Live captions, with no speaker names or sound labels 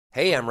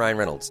Hey, I'm Ryan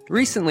Reynolds.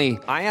 Recently,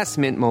 I asked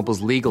Mint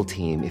Mobile's legal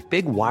team if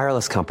big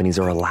wireless companies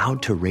are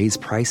allowed to raise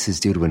prices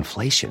due to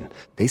inflation.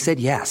 They said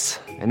yes.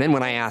 And then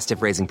when I asked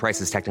if raising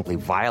prices technically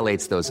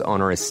violates those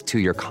onerous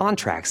two-year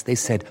contracts, they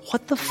said,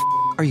 "What the f***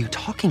 are you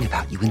talking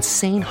about, you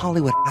insane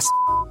Hollywood ass?"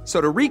 So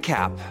to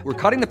recap, we're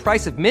cutting the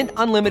price of Mint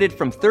Unlimited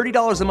from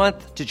 $30 a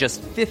month to just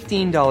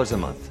 $15 a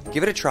month.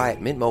 Give it a try at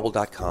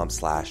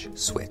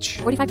mintmobile.com/switch.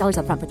 $45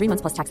 up front for 3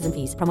 months plus taxes and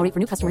fees. Promo rate for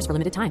new customers for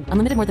limited time.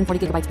 Unlimited more than 40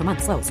 gigabytes per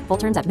month. Slows full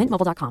terms at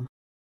mintmobile.com.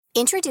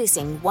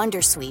 Introducing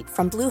Wondersuite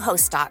from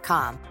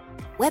Bluehost.com.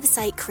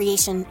 Website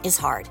creation is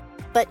hard,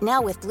 but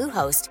now with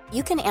Bluehost,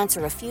 you can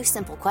answer a few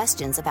simple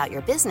questions about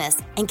your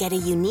business and get a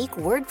unique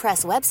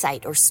WordPress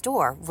website or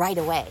store right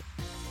away.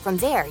 From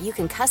there, you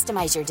can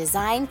customize your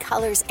design,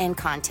 colors, and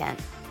content.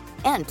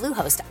 And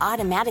Bluehost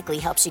automatically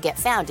helps you get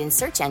found in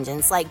search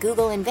engines like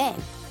Google and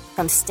Bing.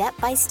 From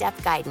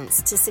step-by-step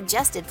guidance to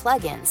suggested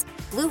plugins,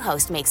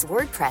 Bluehost makes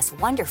WordPress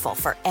wonderful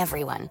for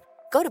everyone.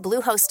 Go to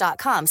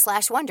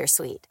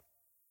bluehost.com/wondersuite.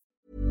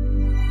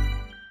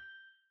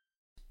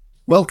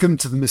 Welcome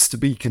to the Mr.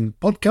 Beacon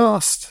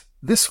podcast.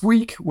 This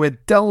week, we're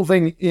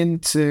delving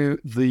into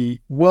the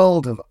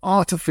world of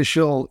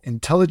artificial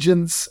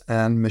intelligence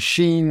and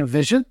machine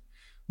vision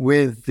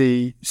with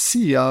the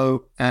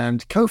CEO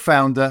and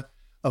co-founder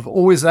of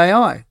Always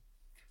AI.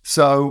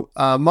 So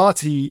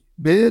Marty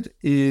Beard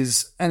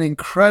is an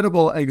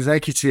incredible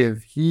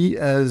executive. He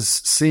has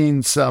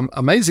seen some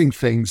amazing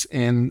things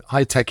in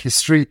high-tech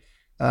history.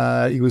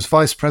 He was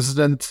vice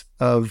president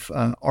of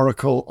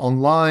Oracle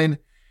Online,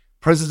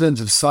 president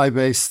of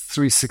Sybase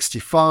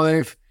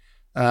 365,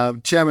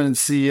 chairman and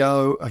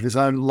CEO of his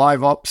own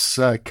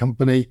LiveOps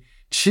company,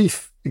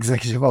 chief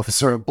executive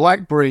officer of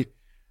BlackBerry,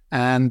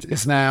 and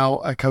is now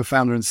a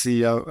co-founder and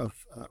CEO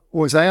of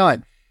Always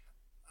AI.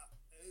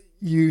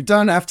 You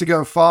don't have to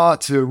go far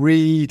to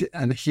read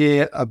and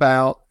hear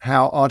about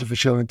how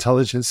artificial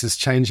intelligence is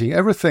changing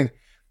everything.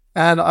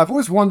 And I've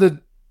always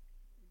wondered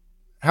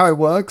how it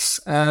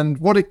works and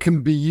what it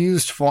can be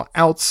used for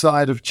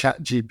outside of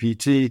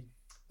ChatGPT.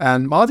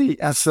 And Marty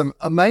has some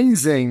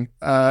amazing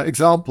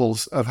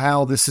examples of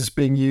how this is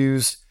being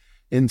used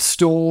in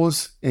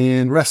stores,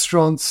 in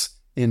restaurants,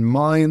 in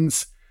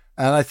mines.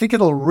 And I think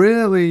it'll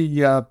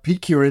really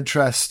pique your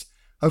interest,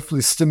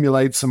 hopefully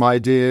stimulate some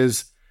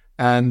ideas,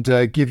 and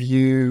give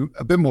you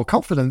a bit more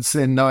confidence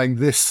in knowing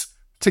this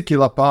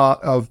particular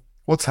part of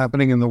what's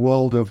happening in the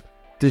world of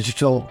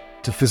digital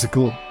to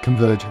physical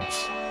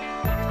convergence.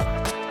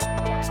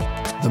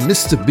 The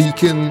Mr.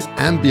 Beacon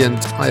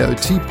Ambient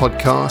IoT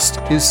podcast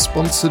is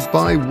sponsored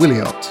by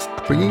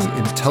Wiliot, bringing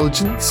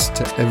intelligence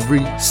to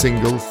every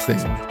single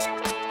thing.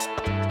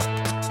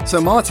 So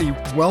Marty,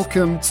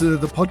 welcome to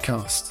the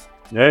podcast.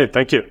 Hey,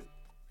 thank you.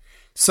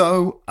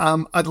 So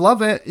I'd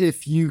love it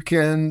if you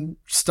can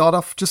start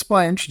off just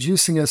by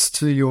introducing us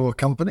to your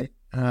company.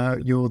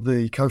 You're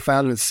the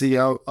co-founder and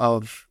CEO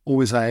of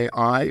Always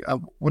AI.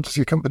 What does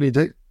your company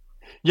do?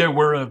 Yeah,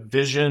 we're a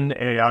vision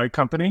AI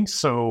company.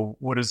 So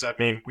what does that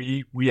mean?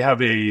 We have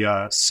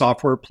a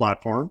software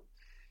platform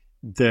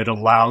that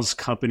allows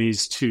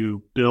companies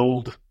to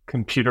build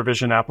computer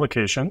vision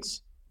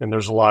applications. And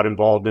there's a lot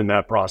involved in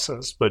that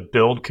process, but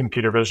build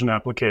computer vision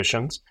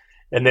applications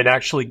and then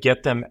actually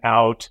get them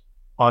out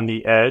on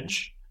the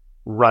edge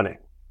running,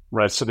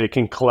 right? So they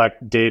can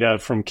collect data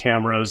from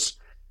cameras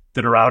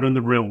that are out in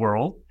the real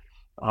world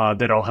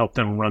that'll help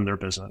them run their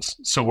business.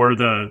 So we're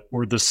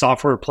the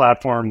software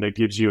platform that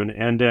gives you an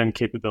end-to-end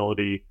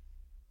capability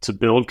to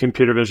build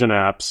computer vision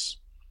apps,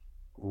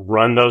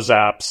 run those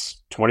apps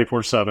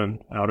 24/7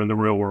 out in the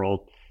real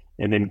world,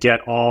 and then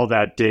get all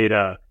that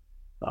data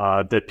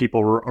that people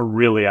are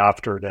really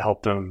after to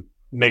help them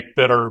make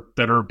better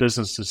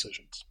business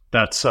decisions.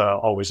 That's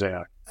Always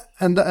AI.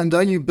 And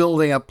are you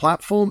building a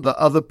platform that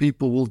other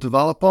people will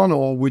develop on,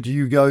 or would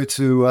you go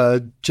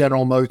to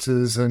General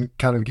Motors and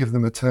kind of give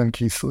them a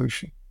turnkey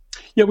solution?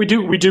 Yeah, we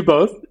do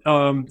both.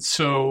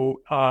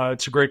 So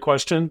it's a great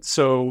question.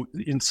 So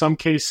in some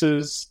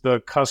cases, the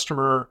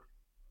customer,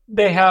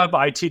 they have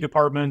IT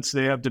departments,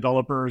 they have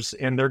developers,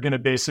 and they're going to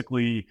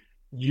basically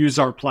use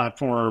our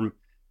platform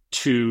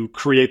to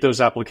create those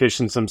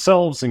applications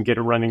themselves and get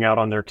it running out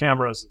on their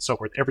cameras and so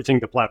forth, everything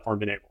the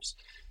platform enables.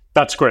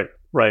 That's great,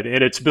 right?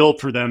 And it's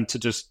built for them to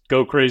just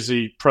go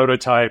crazy,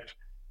 prototype,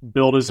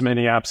 build as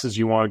many apps as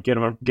you want, get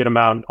them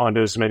out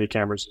onto as many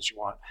cameras as you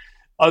want.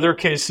 Other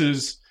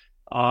cases,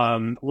 a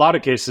lot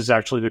of cases,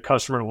 actually, the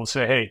customer will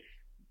say, hey,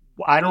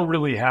 I don't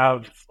really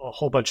have a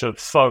whole bunch of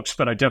folks,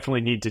 but I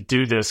definitely need to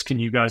do this. Can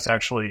you guys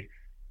actually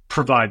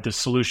provide the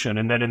solution?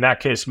 And then in that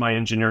case, my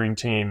engineering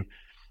team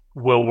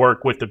will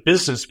work with the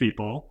business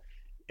people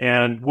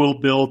and we'll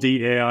build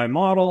the AI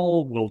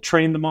model, we'll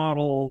train the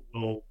model,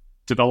 we'll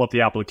develop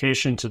the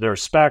application to their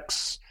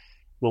specs,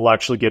 we'll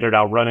actually get it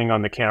out running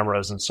on the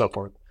cameras and so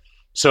forth.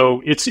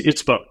 So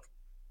it's both.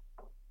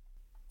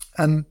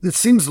 And it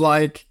seems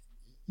like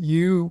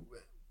you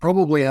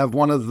probably have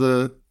one of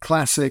the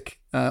classic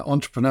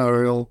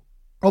entrepreneurial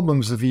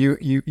problems of you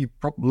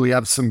probably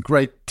have some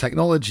great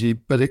technology,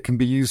 but it can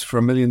be used for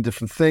a million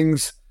different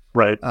things.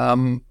 Right.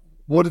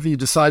 what have you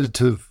decided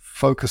to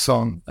focus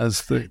on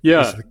as the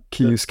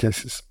key use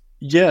cases?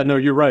 Yeah, no,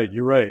 you're right.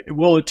 You're right.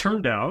 Well, it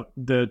turned out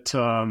that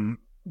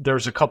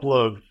there's a couple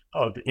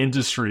of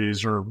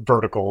industries or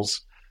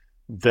verticals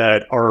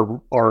that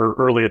are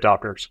early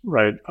adopters,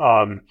 right?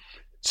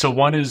 So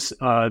one is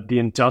the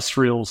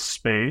industrial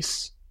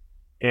space,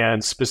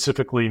 and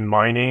specifically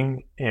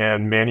mining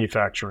and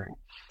manufacturing.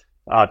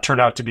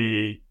 Turned out to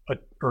be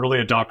early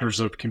adopters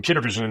of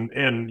computer vision,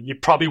 and you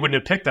probably wouldn't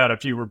have picked that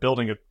if you were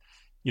building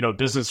a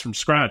business from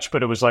scratch.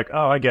 But it was like,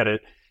 oh, I get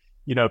it.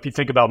 If you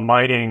think about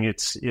mining,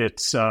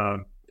 it's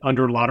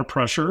under a lot of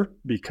pressure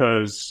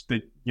because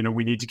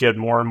we need to get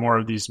more and more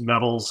of these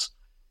metals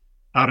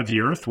out of the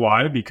earth.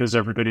 Why? Because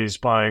everybody's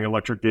buying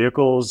electric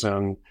vehicles,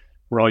 and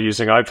we're all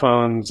using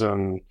iPhones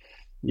and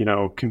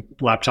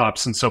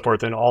laptops and so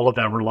forth, and all of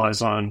that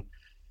relies on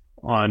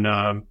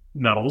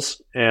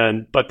metals.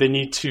 But they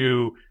need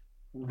to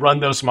run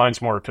those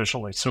mines more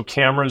efficiently. So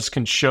cameras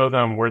can show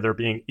them where they're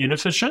being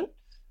inefficient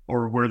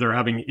or where they're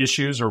having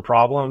issues or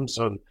problems,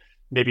 and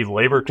maybe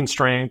labor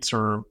constraints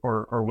or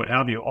what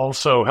have you.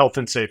 Also, health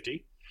and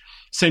safety.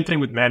 Same thing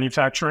with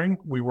manufacturing.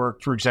 We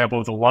work, for example,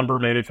 with a lumber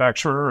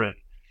manufacturer,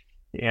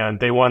 and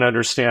they want to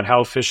understand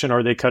how efficient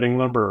are they cutting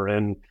lumber,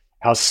 and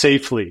how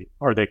safely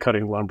are they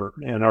cutting lumber,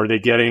 and are they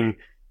getting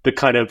the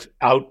kind of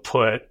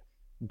output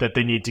that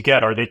they need to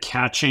get? Are they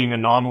catching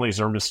anomalies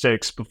or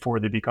mistakes before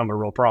they become a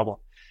real problem?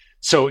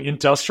 So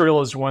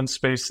industrial is one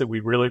space that we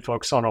really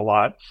focus on a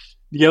lot.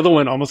 The other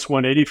one, almost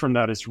 180 from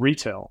that, is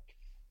retail.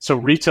 So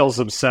retail's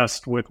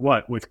obsessed with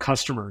what? With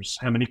customers.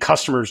 How many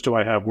customers do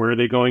I have? Where are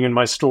they going in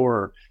my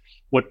store?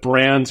 What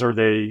brands are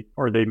they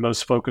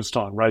most focused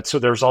on, right? So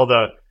there's all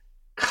the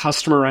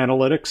customer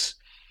analytics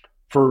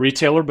for a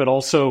retailer, but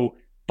also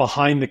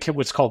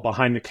what's called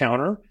behind the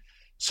counter.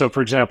 So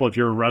for example, if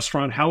you're a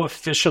restaurant, how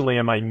efficiently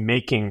am I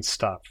making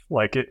stuff?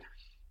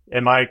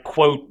 Am I,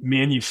 quote,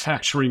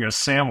 manufacturing a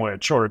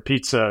sandwich or a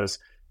pizza as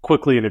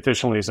quickly and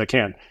efficiently as I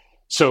can?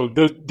 So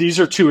these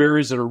are two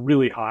areas that are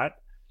really hot.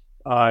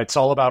 It's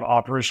all about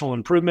operational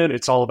improvement.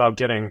 It's all about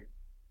getting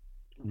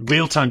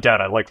real-time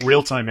data, like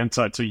real-time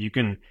insight, so you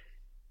can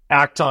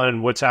act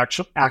on what's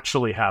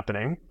actually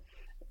happening,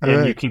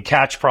 and you can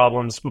catch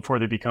problems before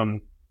they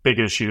become big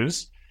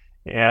issues.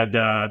 And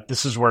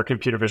this is where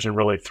computer vision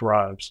really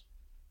thrives.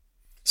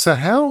 So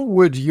how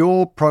would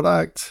your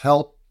product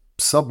help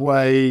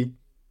Subway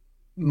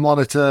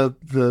monitor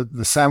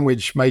the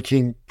sandwich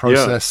making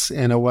process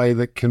in a way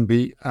that can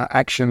be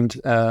actioned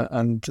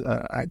and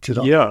acted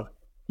on?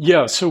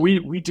 Yeah. So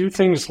we do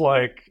things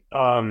like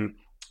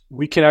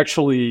we can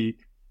actually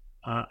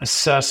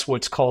assess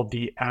what's called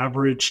the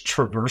average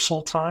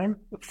traversal time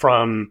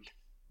from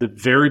the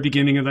very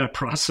beginning of that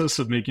process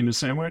of making a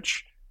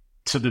sandwich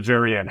to the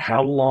very end.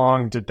 How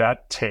long did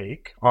that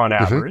take on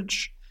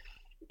average?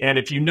 And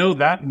if you know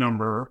that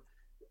number,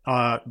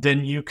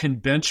 then you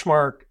can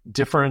benchmark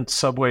different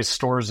Subway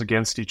stores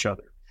against each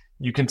other.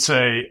 You can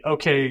say,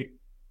 okay,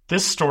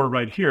 this store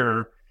right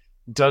here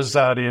does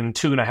that in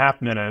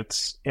 2.5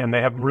 minutes, and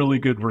they have really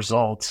good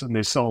results, and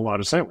they sell a lot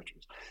of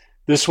sandwiches.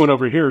 This one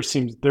over here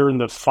seems they're in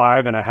the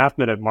 5.5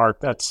 minute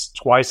mark. That's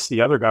twice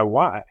the other guy.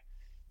 Why?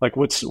 Like,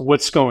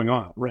 what's going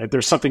on, right?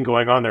 There's something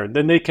going on there. And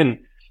then they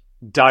can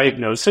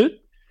diagnose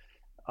it,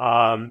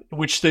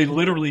 which they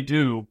literally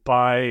do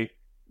by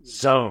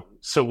zone.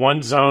 So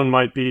one zone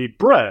might be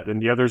bread,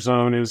 and the other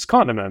zone is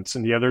condiments,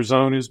 and the other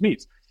zone is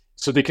meats.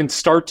 So they can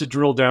start to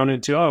drill down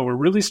into, we're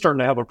really starting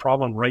to have a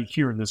problem right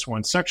here in this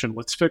one section.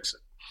 Let's fix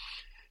it.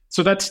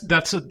 So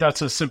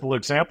that's a simple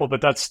example,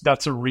 but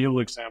that's a real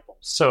example.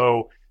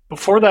 So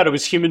before that, it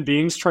was human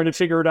beings trying to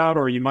figure it out,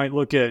 or you might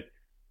look at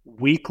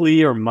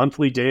weekly or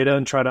monthly data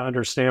and try to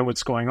understand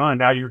what's going on.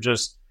 Now you're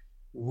just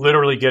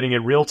literally getting it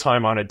real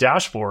time on a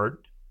dashboard,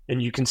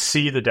 and you can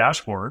see the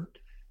dashboard,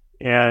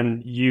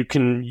 and you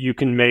can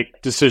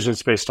make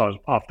decisions based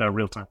off that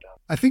real time data.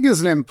 I think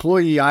as an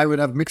employee, I would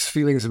have mixed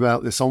feelings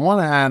about this. On one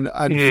hand,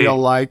 I'd feel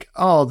like,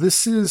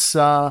 this is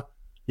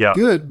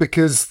good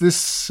because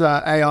this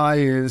AI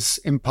is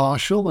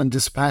impartial and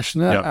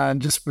dispassionate,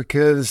 and just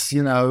because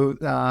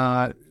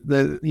I've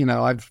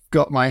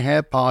got my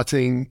hair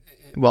parting.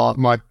 Well,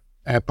 my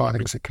hair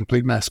parting is a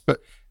complete mess, but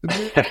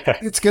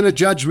it's going to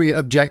judge me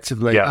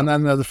objectively. And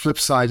then the flip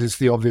side is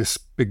the obvious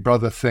Big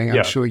Brother thing.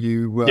 I'm sure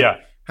you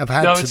have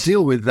had to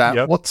deal with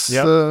that. What's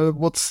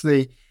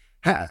the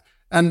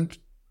and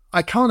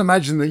I can't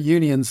imagine that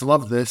unions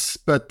love this,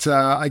 but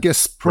I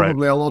guess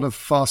probably a lot of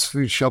fast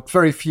food shops,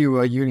 very few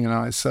are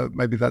unionized, so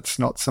maybe that's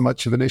not so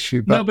much of an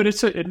issue. But no,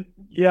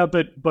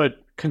 but but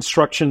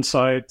construction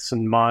sites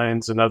and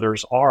mines and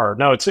others are.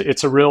 No, it's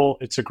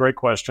a great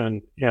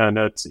question, and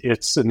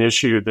it's an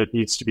issue that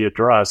needs to be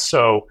addressed.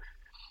 So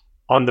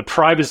on the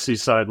privacy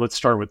side, let's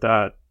start with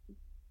that.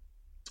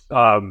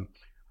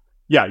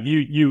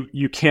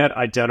 You can't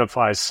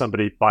identify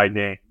somebody by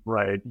name,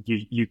 right?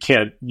 You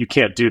can't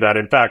do that.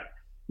 In fact,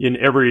 in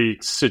every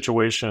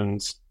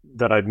situations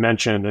that I've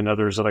mentioned and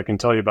others that I can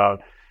tell you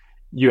about,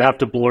 you have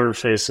to blur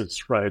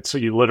faces, right? So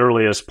you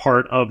literally, as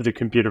part of the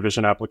computer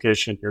vision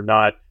application,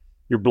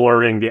 you're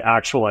blurring the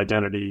actual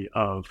identity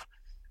of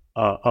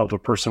of a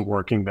person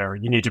working there.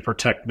 You need to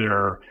protect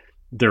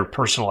their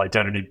personal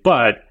identity,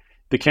 but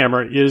the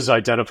camera is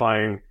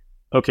identifying,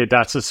 okay,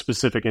 that's a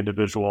specific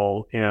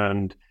individual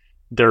and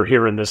they're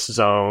here in this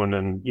zone,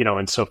 and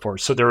and so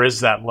forth. So there is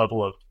that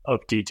level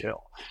of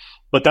detail.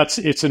 But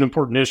it's an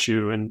important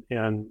issue, and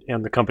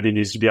the company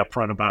needs to be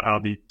upfront about how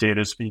the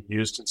data is being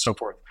used and so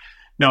forth.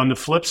 Now, on the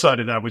flip side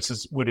of that,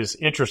 what is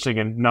interesting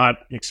and not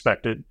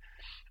expected,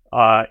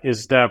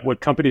 is that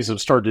what companies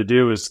have started to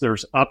do is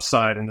there's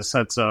upside in the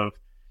sense of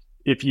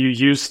if you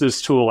use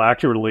this tool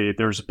accurately,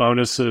 there's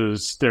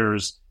bonuses.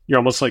 You're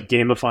almost like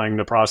gamifying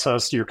the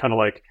process. You're kind of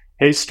like,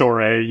 hey,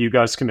 store A, you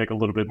guys can make a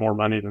little bit more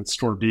money than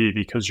store B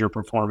because you're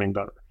performing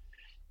better.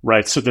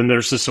 Right. So then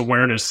there's this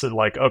awareness that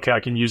like, okay, I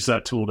can use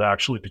that tool to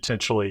actually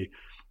potentially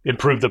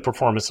improve the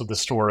performance of the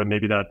store. And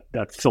maybe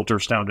that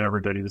filters down to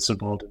everybody that's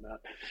involved in that.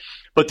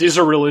 But these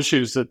are real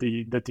issues that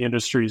the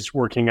industry is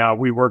working out.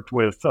 We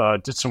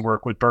did some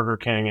work with Burger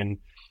King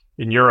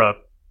in Europe,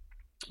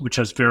 which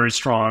has very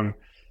strong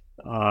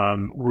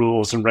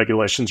rules and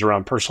regulations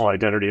around personal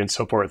identity and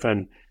so forth.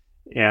 And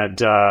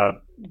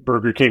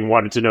Burger King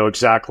wanted to know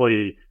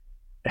exactly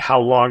how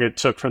long it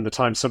took from the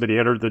time somebody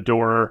entered the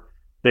door,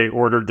 they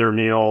ordered their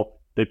meal,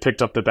 they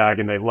picked up the bag,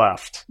 and they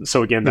left.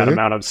 So again, that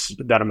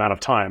amount of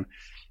time.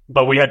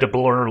 But we had to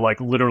blur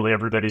like literally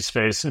everybody's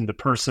face, and the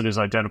person is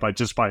identified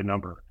just by a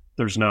number.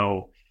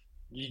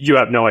 You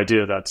have no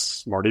idea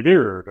that's Marty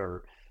Beard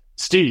or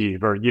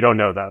Steve, or you don't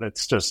know that.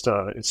 It's just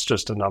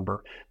a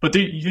number. But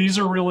these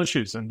are real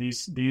issues, and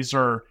these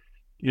are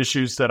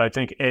issues that I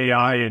think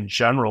AI in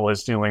general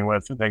is dealing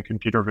with, and then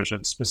computer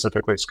vision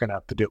specifically is going to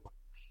have to deal with.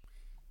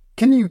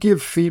 Can you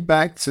give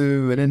feedback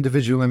to an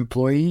individual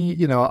employee?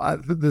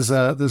 There's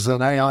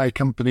an AI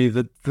company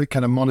that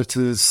kind of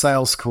monitors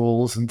sales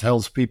calls and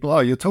tells people, oh,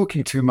 you're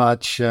talking too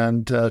much,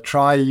 and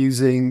try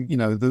using,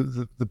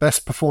 the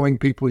best performing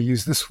people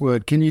use this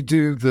word. Can you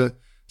do the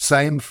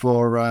same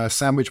for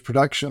sandwich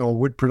production or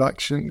wood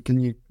production? Can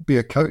you be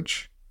a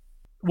coach?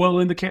 Well,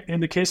 in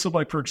the case of,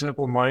 like, for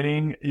example,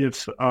 mining,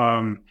 if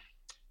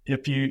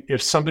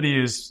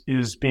somebody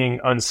is being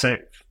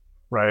unsafe,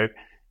 right?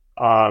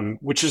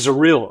 Which is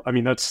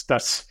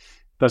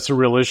that's a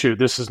real issue.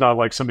 This is not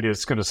like somebody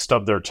that's going to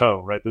stub their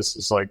toe, right? This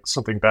is like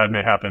something bad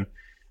may happen.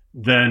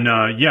 Then,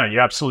 you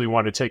absolutely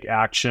want to take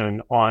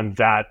action on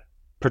that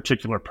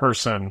particular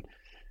person.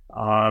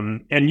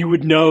 And you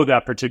would know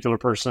that particular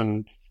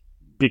person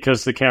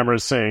because the camera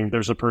is saying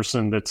there's a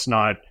person that's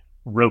not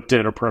roped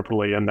in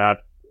appropriately in that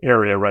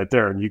area right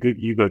there, and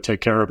you go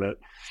take care of it.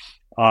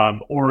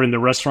 Or in the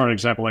restaurant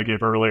example I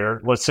gave earlier,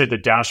 let's say the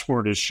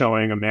dashboard is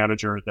showing a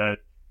manager that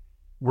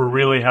we're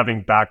really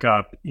having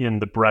backup in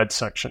the bread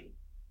section.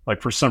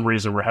 Like, for some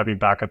reason, we're having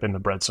backup in the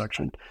bread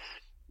section.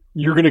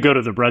 You're going to go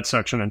to the bread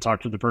section and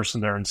talk to the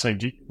person there and say,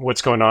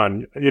 what's going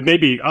on? It may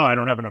be, I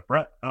don't have enough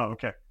bread. Oh,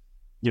 okay.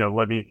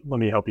 Let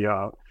me help you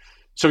out.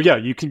 So yeah,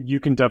 you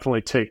can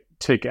definitely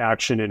take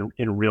action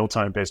in real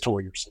time based on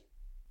what you're seeing.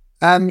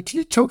 And can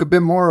you talk a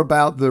bit more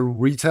about the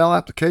retail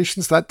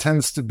applications? That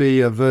tends to be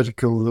a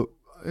vertical.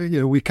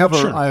 We cover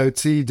Sure.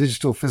 IoT,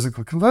 digital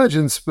physical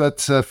convergence, but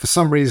for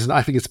some reason,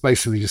 I think it's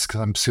basically just because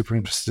I'm super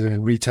interested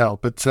in retail.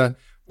 But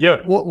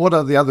what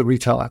are the other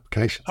retail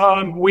applications?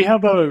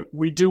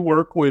 We do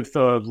work with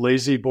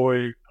Lazy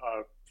Boy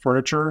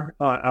furniture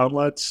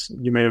outlets.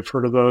 You may have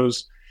heard of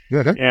those.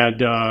 Okay.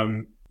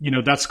 And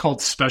that's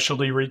called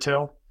specialty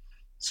retail.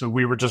 So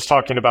we were just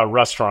talking about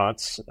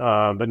restaurants,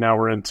 but now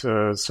we're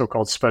into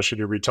so-called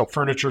specialty retail,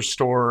 furniture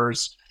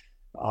stores,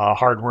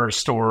 hardware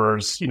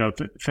stores,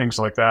 things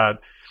like that.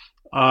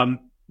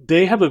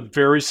 They have a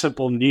very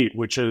simple need,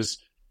 which is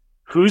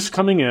who's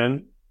coming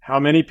in, how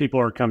many people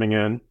are coming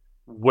in,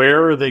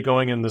 where are they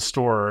going in the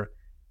store,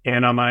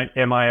 and am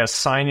I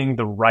assigning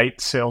the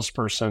right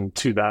salesperson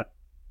to that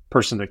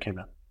person that came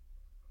in?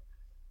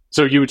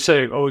 So you would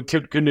say, oh,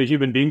 couldn't a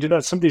human being do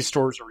that? Some of these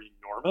stores are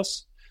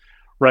enormous,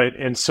 right?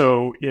 And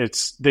so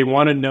they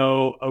want to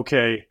know,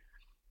 okay,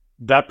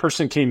 that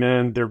person came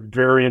in, they're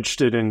very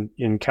interested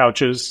in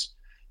couches.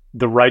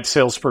 The right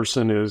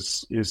salesperson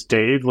is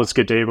Dave. Let's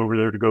get Dave over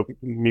there to go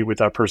meet with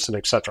that person,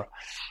 et cetera.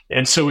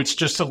 And so it's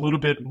just a little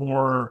bit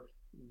more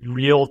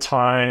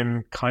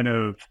real-time kind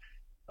of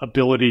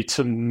ability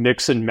to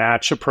mix and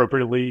match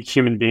appropriately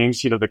human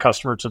beings, the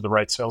customer to the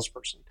right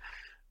salesperson.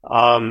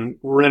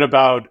 We're in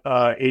about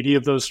 80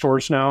 of those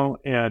stores now,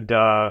 and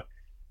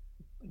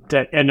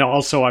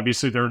also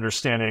obviously they're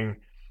understanding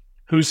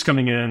who's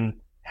coming in,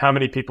 how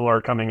many people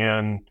are coming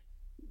in,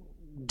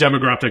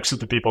 demographics of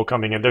the people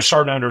coming in. They're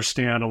starting to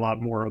understand a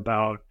lot more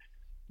about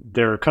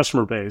their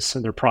customer base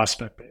and their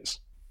prospect base.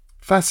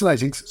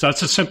 Fascinating. So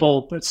that's a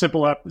simple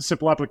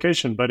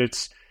application, but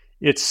it's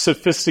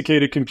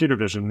sophisticated computer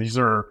vision. These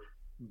are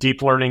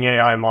deep learning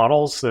AI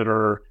models that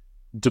are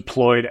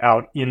deployed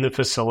out in the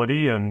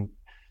facility, and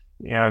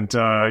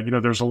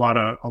there's a lot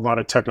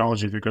of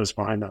technology that goes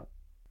behind that.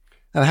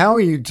 And how are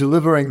you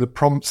delivering the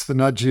prompts, the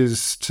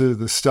nudges to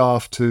the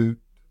staff to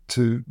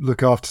to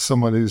look after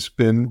someone who's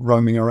been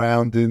roaming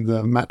around in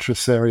the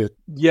mattress area?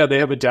 Yeah, they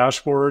have a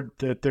dashboard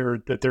that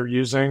they're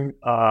using.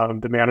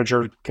 The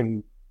manager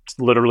can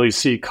literally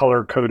see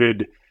color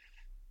coded,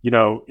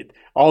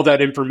 all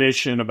that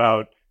information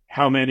about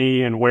how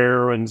many and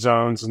where and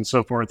zones and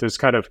so forth is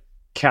kind of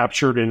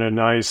captured in a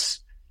nice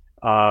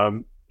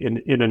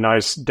in a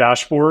nice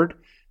dashboard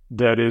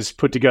that is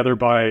put together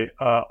by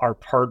our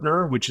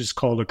partner, which is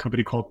called a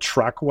company called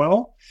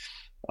Trackwell.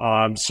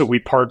 So we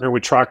partner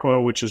with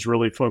Trackwell, which is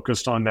really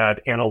focused on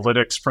that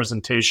analytics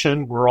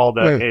presentation. We're all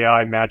the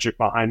AI magic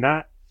behind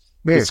that.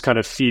 It's kind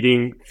of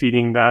feeding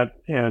that,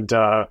 and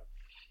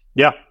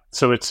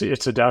so it's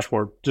a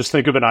dashboard. Just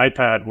think of an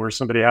iPad where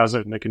somebody has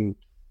it and they can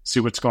see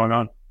what's going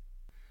on.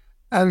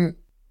 And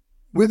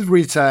with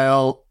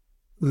retail,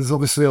 there's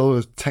obviously all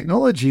the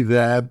technology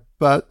there,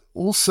 but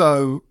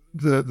also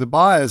the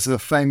buyers are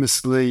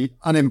famously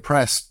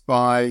unimpressed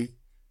by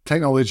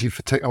technology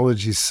for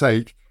technology's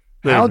sake.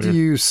 How do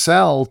you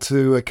sell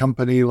to a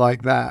company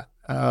like that?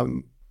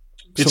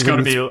 It's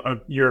going to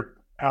be, you're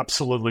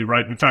absolutely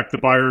right. In fact, the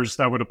buyers,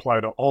 that would apply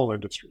to all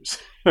industries.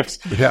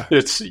 Yeah.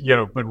 It's,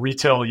 but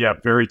retail,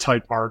 very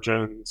tight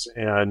margins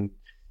and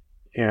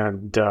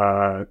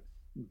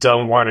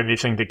don't want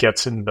anything that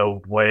gets in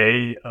the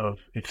way of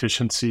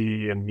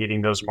efficiency and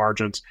meeting those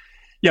margins.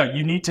 Yeah,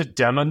 you need to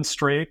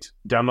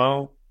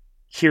demo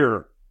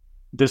here.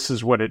 This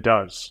is what it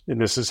does. And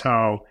this is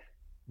how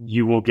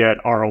you will get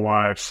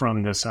ROI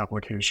from this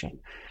application.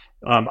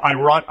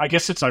 I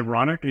guess it's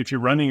ironic. If you're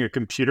running a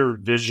computer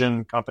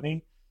vision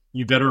company,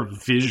 you better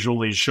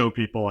visually show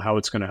people how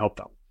it's going to help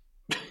them.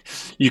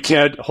 You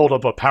can't hold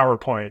up a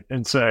PowerPoint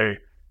and say,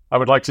 I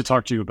would like to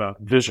talk to you about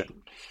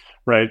vision,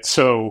 right?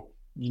 So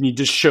you need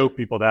to show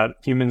people that.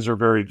 Humans are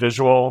very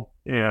visual,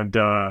 and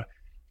I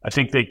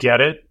think they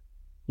get it.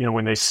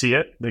 When they see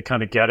it, they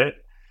kind of get it.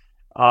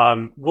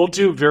 We'll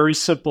do very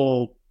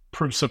simple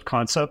proofs of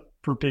concept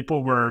for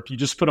people where if you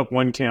just put up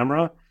one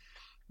camera,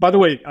 by the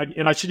way,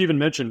 I should even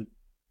mention,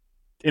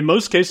 in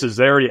most cases,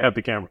 they already have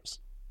the cameras.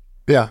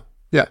 Yeah.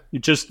 Yeah.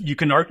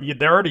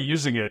 They're already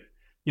using it.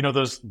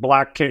 Those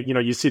black,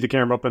 you see the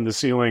camera up in the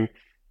ceiling.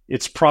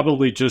 It's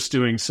probably just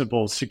doing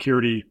simple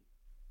security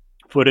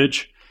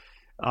footage.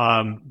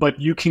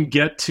 But you can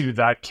get to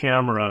that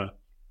camera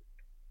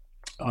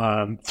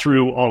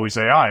through Always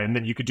AI, and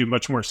then you could do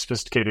much more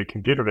sophisticated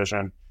computer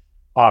vision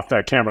off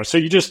that camera. So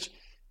you just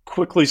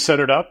quickly set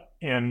it up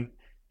and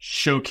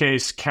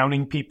showcase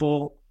counting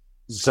people,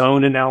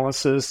 zone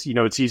analysis.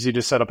 It's easy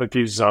to set up a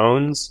few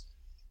zones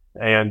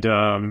and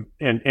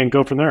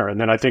go from there. And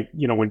then I think,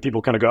 when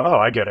people kind of go, oh,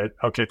 I get it.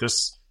 Okay,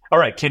 all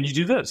right, can you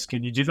do this?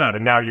 Can you do that?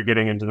 And now you're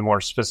getting into the more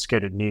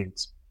sophisticated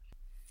needs.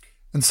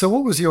 And so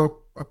what was your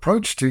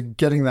approach to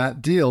getting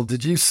that deal?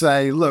 Did you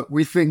say, look,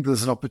 we think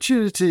there's an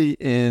opportunity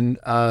in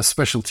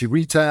specialty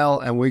retail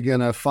and we're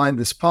going to find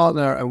this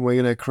partner and we're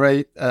going to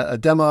create a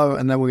demo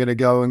and then we're going to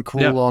go and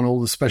call on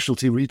all the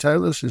specialty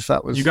retailers? You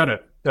got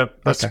it.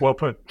 That's okay. Well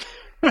put.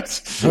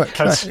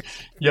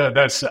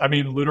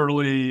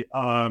 Literally,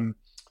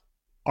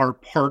 our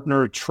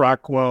partner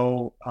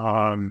Trackwell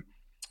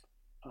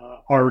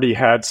already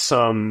had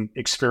some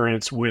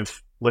experience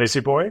with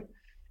La-Z-Boy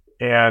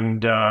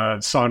and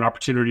saw an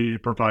opportunity to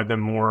provide them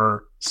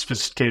more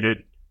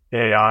sophisticated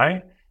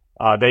AI.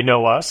 They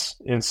know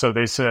us, and so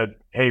they said,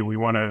 hey,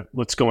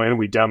 let's go in.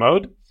 We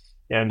demoed,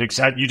 and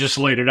you just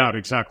laid it out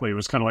exactly. It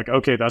was kind of like,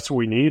 okay, that's what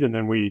we need, and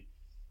then we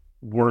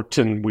worked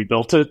and we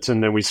built it,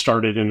 and then we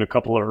started in a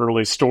couple of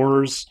early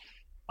stores,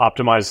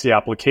 optimized the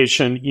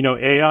application.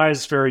 AI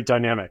is very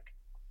dynamic,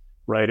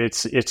 right?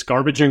 It's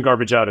garbage in,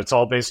 garbage out. It's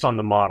all based on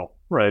the model,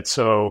 right?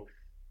 So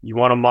you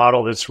want a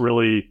model that's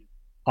really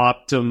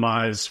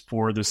optimized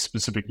for the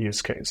specific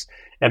use case.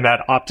 And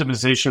that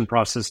optimization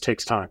process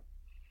takes time,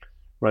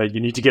 right?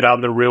 You need to get out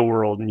in the real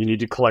world and you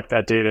need to collect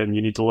that data and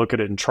you need to look at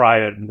it and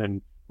try it and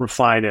then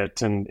refine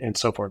it and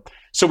so forth.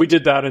 So we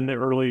did that in the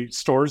early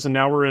stores, and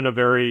now we're in a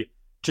very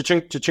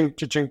cha-ching, cha-ching,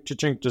 cha-ching,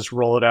 cha-ching, just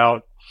roll it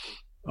out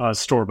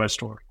store by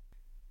store.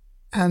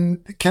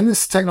 And can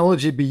this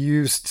technology be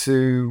used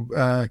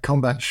to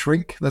combat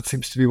shrink? That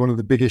seems to be one of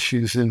the big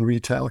issues in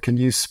retail. Can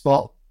you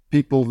spot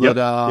people that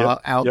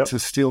are out to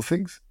steal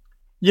things?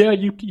 Yeah,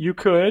 you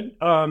could.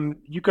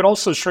 You could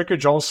also,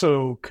 shrinkage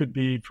also could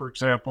be, for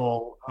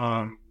example,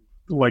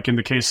 like in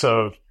the case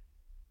of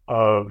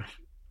a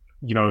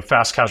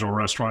fast casual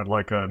restaurant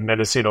like a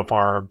Mendocino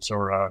Farms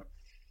or a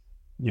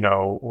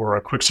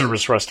quick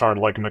service restaurant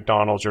like a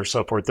McDonald's or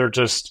so forth. They're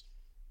just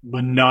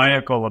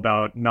maniacal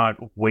about not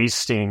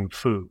wasting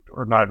food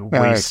or not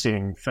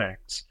wasting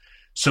things.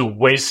 So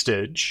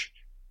wastage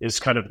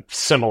is kind of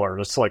similar.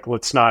 It's like,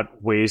 let's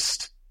not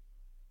waste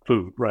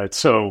food, right?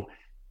 So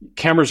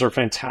cameras are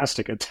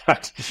fantastic at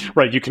that,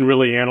 right? You can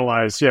really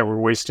analyze, we're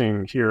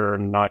wasting here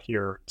and not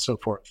here, and so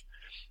forth.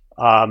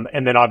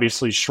 And then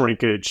obviously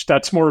shrinkage,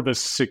 that's more of a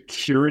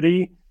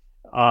security.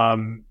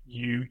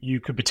 You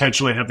could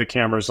potentially have the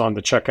cameras on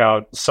the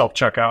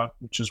self-checkout,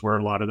 which is where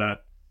a lot of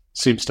that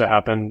seems to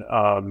happen.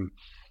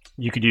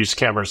 You could use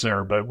cameras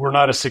there, but we're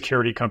not a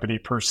security company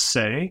per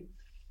se.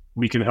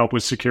 We can help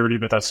with security,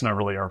 but that's not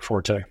really our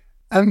forte.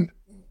 And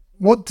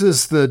what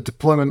does the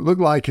deployment look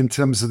like in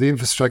terms of the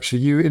infrastructure?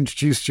 You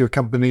introduced your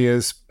company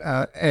as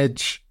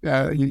Edge.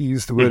 You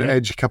used the word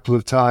Edge a couple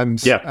of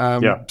times.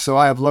 So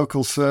I have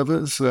local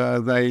servers.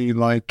 They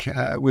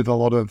with a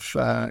lot of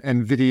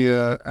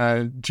NVIDIA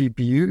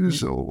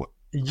GPUs or...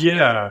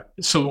 Yeah.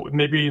 So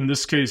maybe in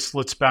this case,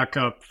 let's back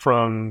up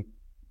from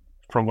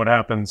what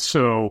happened.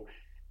 So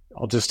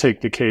I'll just take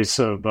the case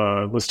of,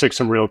 let's take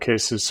some real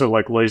cases. So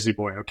like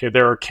La-Z-Boy, okay,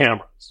 there are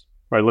cameras,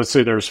 right? Let's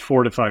say there's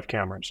 4 to 5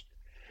 cameras.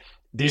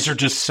 These are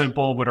just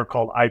simple, what are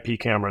called IP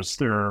cameras.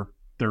 They're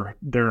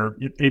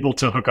able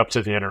to hook up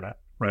to the internet,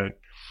 right?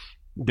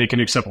 They can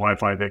accept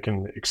Wi-Fi, they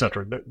can, et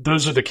cetera.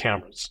 Those are the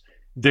cameras.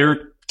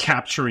 They're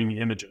capturing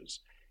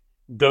images.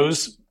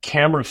 Those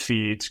camera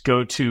feeds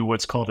go to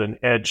what's called an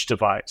edge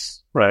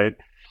device, right?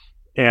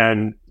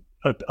 And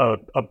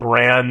a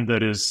brand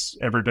that is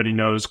everybody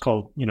knows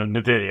called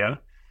NVIDIA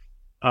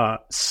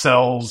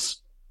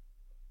sells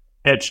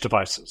edge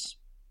devices.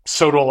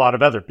 So do a lot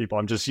of other people.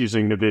 I'm just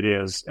using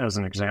NVIDIA as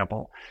an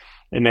example.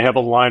 And they have a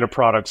line of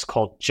products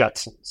called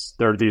Jetsons.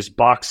 They're these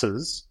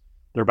boxes.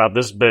 They're about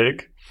this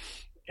big.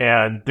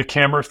 And the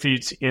camera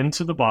feeds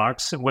into the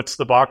box. And what's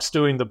the box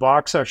doing? The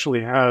box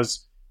actually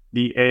has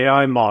the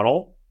AI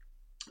model.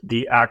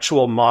 The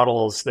actual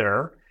model is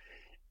there.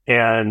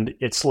 And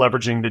it's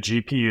leveraging the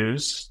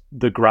GPUs,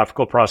 the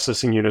graphical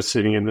processing unit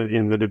sitting in the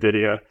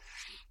NVIDIA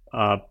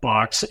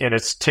box. And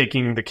it's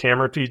taking the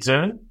camera feeds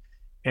in.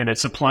 And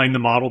it's applying the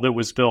model that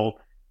was built.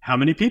 How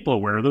many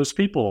people? Where are those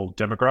people?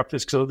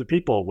 Demographics of the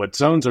people? What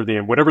zones are they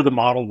in? Whatever the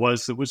model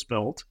was that was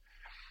built.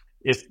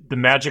 The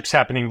magic's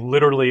happening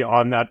literally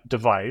on that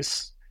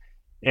device.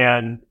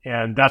 And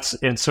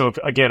so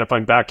if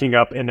I'm backing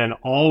up, and then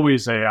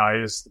Always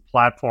AI is the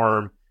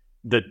platform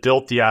that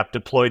built the app,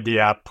 deployed the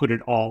app, put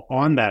it all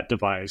on that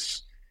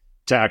device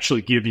to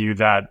actually give you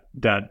that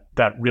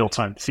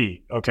real-time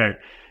feed. Okay.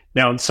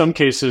 Now, in some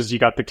cases, you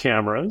got the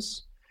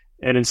cameras.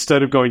 And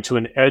instead of going to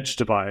an edge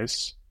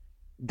device,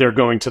 they're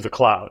going to the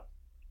cloud,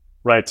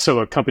 right? So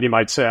a company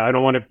might say, I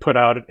don't want to put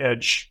out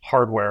edge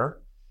hardware.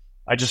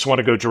 I just want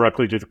to go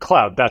directly to the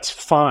cloud. That's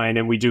fine.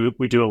 And we do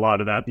a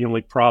lot of that. The only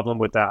problem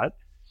with that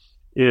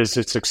is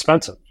it's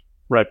expensive,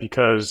 right?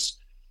 Because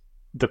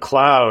the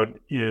cloud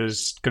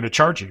is going to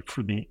charge you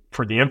for the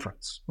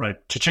inference, right?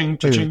 Cha-ching,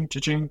 cha-ching,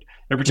 cha-ching.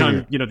 Every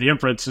time, the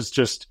inference is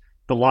just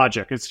the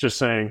logic. It's just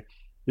saying,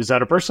 is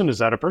that a person? Is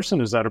that a person?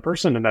 Is that a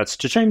person? And that's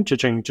cha-ching,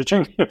 cha-ching,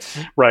 cha-ching,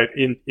 right?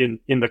 In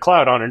the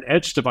cloud, on an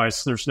edge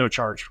device, there's no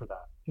charge for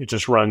that. It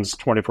just runs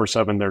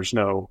 24/7. There's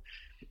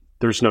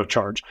no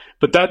charge.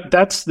 But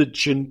that's the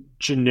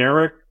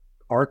generic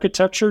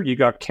architecture. You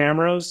got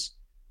cameras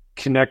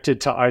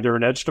connected to either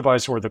an edge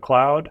device or the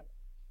cloud.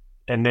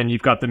 And then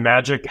you've got the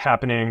magic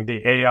happening.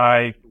 The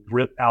AI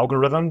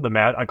algorithm,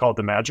 I call it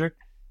the magic,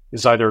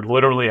 is either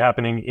literally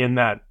happening in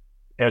that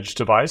edge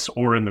device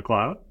or in the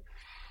cloud.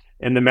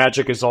 And the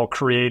magic is all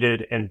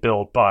created and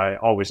built by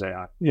Always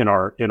AI in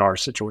our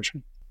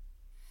situation.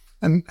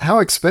 And how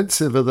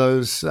expensive are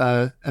those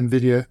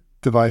NVIDIA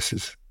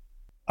devices?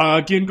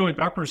 Again, going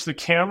backwards, the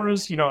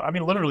cameras,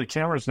 literally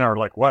cameras now are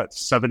like what,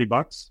 $70,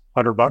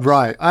 $100?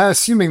 Right. I'm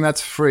assuming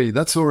that's free.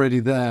 That's already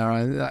there.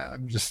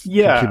 I'm just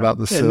thinking about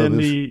the service. And then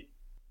the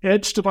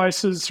edge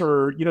devices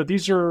are,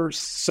 these are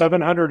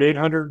 $700,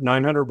 $800,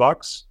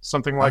 $900,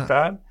 something like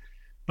that.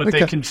 But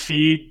okay.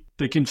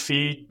 They can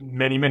feed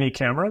many, many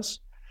cameras.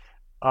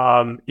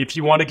 If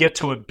you want to get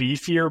to a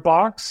beefier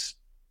box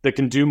that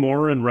can do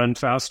more and run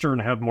faster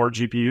and have more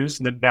GPUs,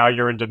 then now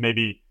you're into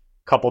maybe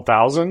a couple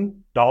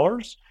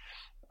 $1,000s.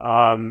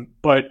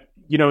 But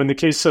in the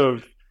case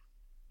of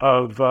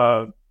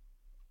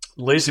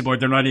La-Z-Boy,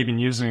 they're not even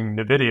using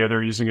NVIDIA;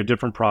 they're using a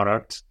different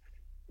product.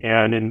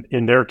 And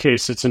in their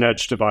case, it's an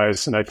edge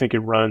device, and I think it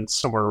runs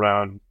somewhere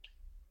around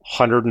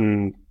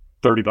 $130,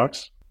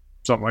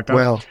 something like that.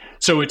 Well,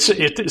 so so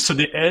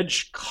the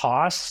edge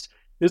cost.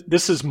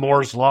 This is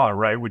Moore's law,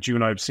 right? Which you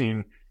and I have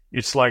seen.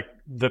 It's like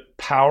the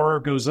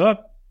power goes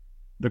up,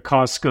 the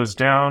cost goes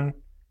down.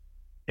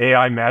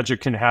 AI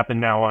magic can happen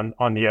now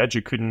on the edge.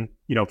 It couldn't,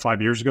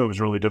 5 years ago. It was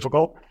really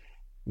difficult.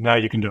 Now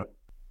you can do it.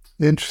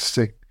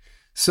 Interesting.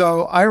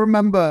 So I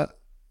remember,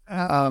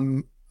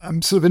 I'm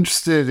sort of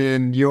interested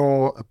in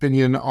your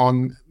opinion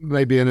on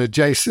maybe an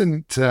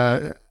adjacent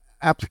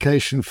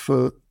application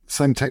for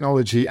same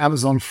technology.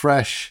 Amazon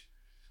Fresh,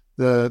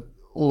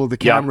 all of the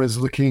cameras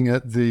looking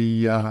at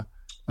the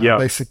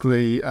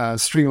basically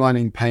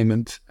streamlining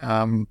payment,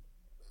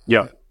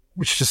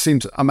 which just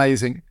seems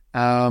amazing.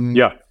 And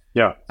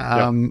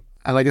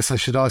I guess I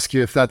should ask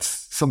you if that's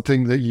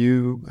something that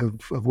you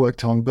have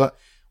worked on. But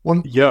one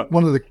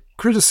of the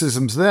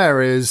criticisms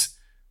there is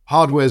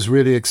hardware is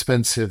really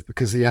expensive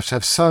because you have to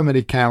have so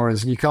many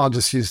cameras and you can't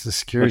just use the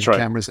security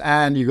cameras,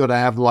 and you've got to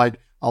have like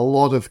a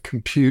lot of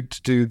compute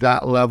to do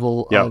that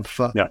level of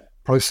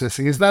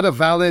processing. Is that a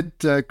valid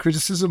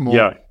criticism,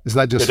 or is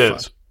that just fun?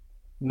 Is.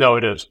 No,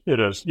 it is. It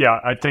is. Yeah,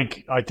 I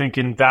think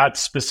in that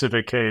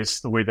specific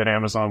case, the way that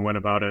Amazon went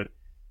about it,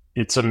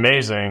 it's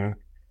amazing,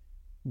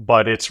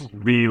 but it's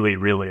really,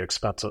 really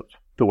expensive.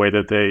 the way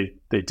that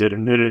they did it.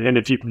 And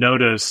if you've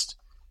noticed,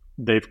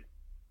 they've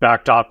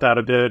backed off that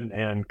a bit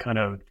and kind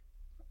of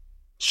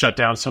shut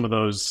down some of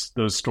those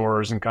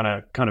stores and kind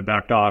of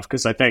backed off,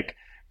 because I think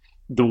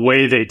the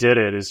way they did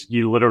it is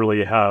you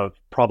literally have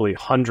probably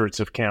hundreds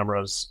of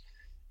cameras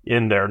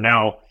in there.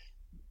 Now,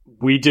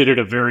 we did it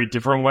a very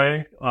different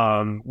way.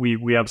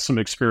 We have some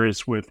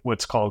experience with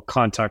what's called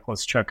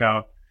contactless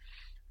checkout.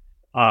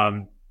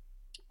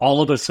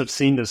 All of us have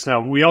seen this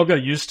now. We all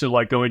got used to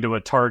like going to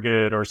a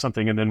Target or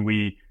something, and then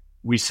we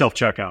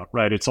self-checkout,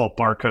 right? It's all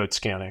barcode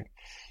scanning.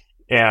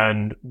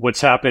 And what's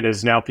happened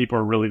is now people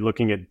are really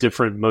looking at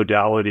different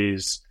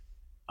modalities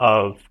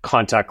of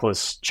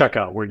contactless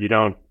checkout, where you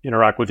don't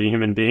interact with a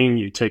human being.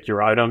 You take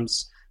your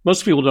items.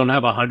 Most people don't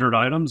have 100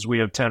 items. We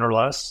have 10 or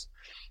less.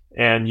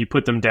 And you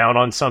put them down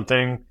on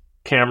something,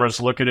 cameras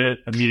look at it,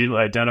 immediately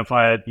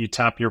identify it, you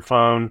tap your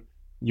phone,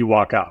 you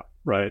walk out,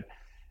 right?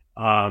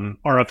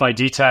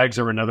 RFID tags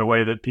are another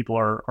way that people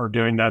are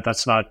doing that.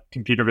 That's not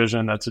computer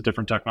vision. That's a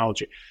different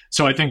technology.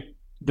 So I think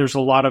there's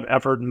a lot of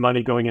effort and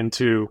money going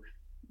into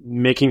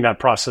making that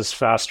process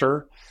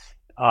faster.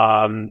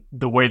 The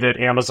way that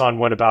Amazon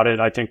went about it,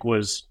 I think,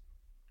 was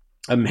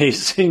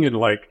amazing and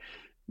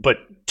but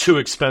too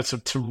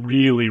expensive to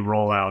really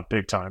roll out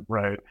big time,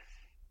 right?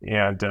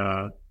 And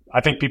I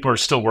think people are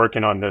still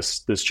working on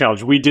this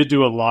challenge. We did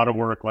do a lot of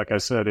work, like I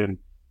said, in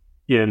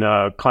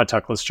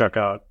contactless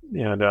checkout,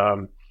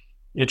 and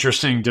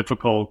interesting,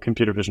 difficult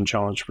computer vision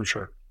challenge for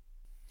sure.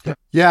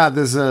 Yeah,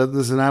 there's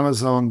an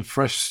Amazon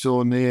Fresh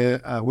store near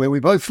where we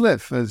both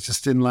live. It's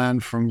just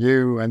inland from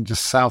you and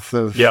just south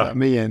of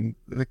me in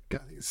the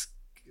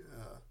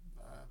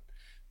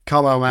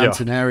Carmel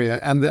Mountain area,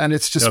 and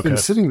it's just been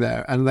sitting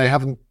there, and they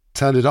haven't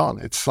turned it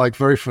on. It's like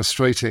very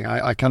frustrating.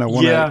 I kind of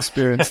want to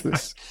experience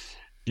this.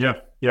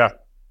 Yeah.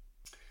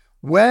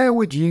 Where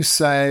would you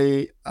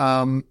say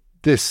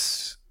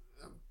this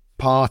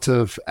part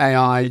of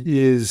AI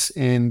is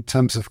in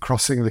terms of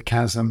crossing the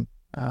chasm?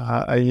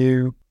 Are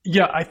you?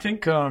 Yeah, I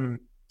think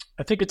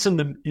it's in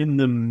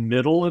the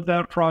middle of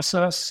that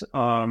process.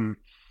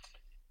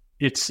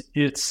 It's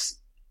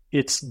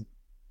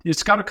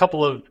got a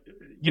couple of,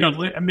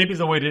 maybe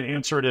the way to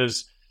answer it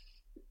is,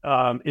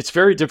 it's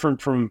very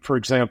different from, for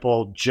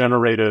example,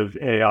 generative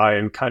AI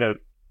and kind of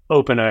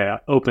open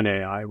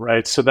AI,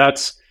 right? So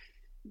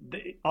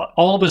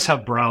all of us have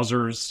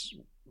browsers.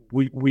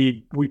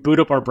 We boot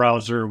up our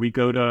browser, we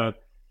go to,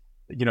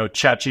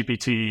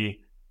 ChatGPT,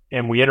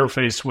 and we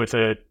interface with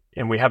it,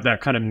 and we have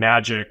that kind of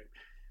magic.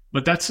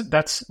 But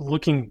that's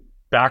looking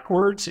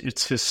backwards.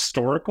 It's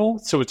historical.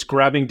 So it's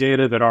grabbing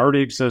data that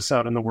already exists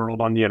out in the world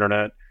on the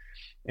internet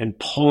and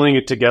pulling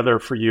it together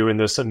for you in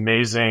this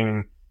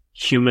amazing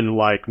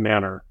human-like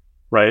manner,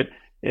 right?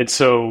 And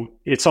so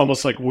it's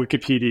almost like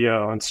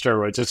Wikipedia on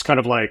steroids. It's kind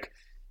of like,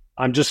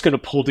 I'm just going to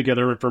pull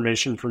together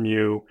information from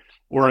you,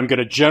 or I'm going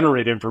to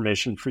generate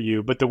information for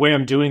you. But the way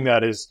I'm doing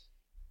that is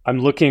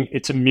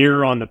it's a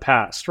mirror on the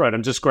past, right?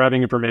 I'm just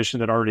grabbing information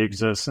that already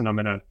exists, and I'm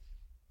going to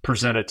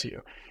present it to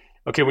you.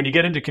 Okay, when you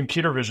get into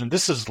computer vision,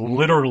 this is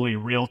literally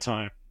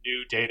real-time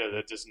new data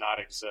that does not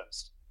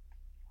exist,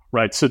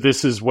 right? So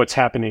this is what's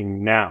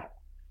happening now.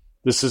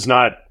 This is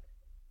not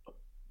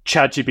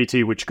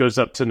ChatGPT, which goes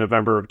up to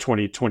November of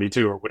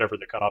 2022 or whatever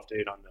the cutoff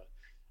date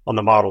on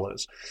the model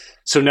is.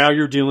 So now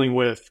you're dealing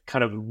with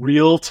kind of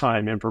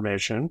real-time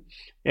information,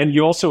 and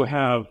you also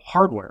have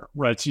hardware,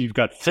 right? So you've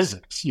got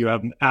physics, you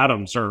have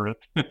atoms, or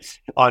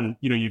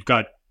you've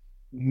got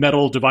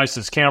metal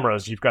devices,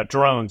 cameras, you've got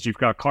drones, you've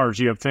got cars,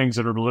 you have things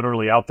that are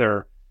literally out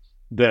there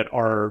that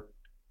are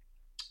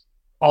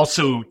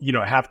also,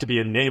 have to be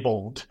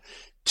enabled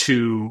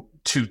to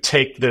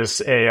take this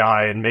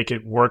AI and make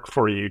it work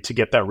for you to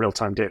get that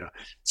real-time data.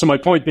 So my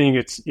point being,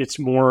 it's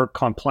more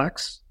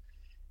complex,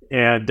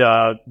 and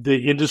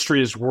the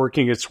industry is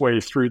working its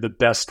way through the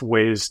best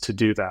ways to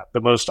do that,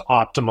 the most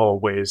optimal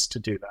ways to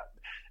do that,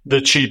 the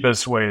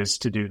cheapest ways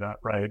to do that,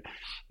 right?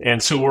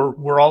 And so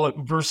we're all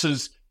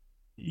versus,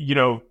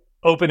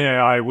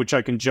 OpenAI, which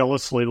I can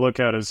jealously look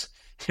at as,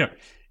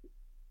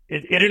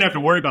 it didn't have to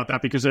worry about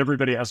that because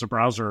everybody has a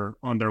browser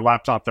on their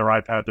laptop, their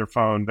iPad, their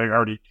phone.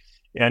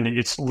 And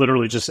it's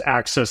literally just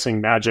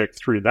accessing magic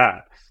through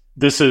that.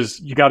 This is,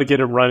 you got to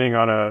get it running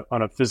on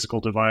a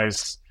physical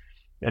device,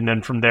 and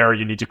then from there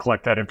you need to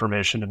collect that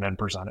information and then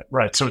present it,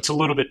 right? So it's a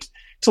little bit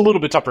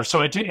tougher.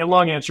 So a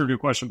long answer to your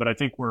question, but I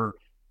think we're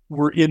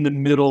in the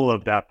middle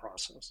of that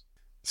process.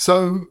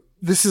 So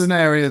this is an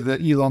area that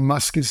Elon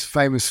Musk is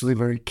famously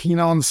very keen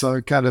on.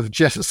 So kind of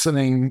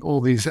jettisoning all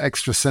these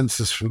extra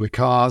sensors from the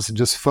cars and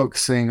just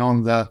focusing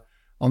on the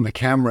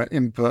camera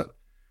input.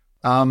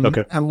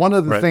 And one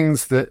of the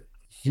things that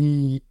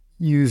he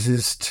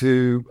uses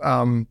to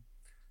kind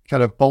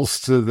of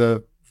bolster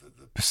the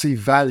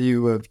perceived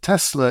value of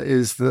Tesla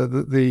is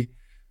the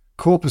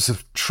corpus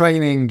of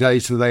training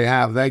data they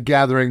have. They're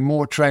gathering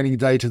more training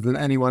data than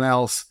anyone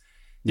else.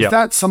 Is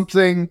that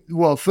something,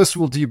 well, first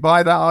of all, do you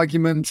buy that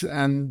argument?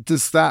 And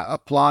does that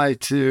apply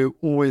to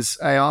always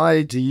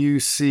AI? Do you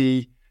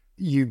see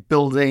you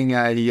building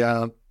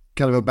a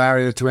kind of a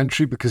barrier to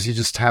entry because you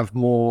just have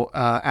more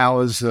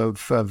hours of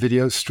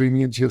video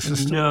streaming into your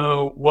system?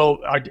 No. Well,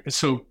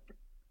 so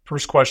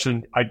first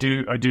question, I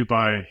do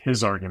buy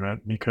his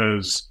argument,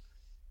 because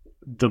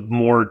the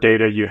more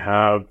data you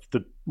have,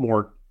 the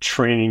more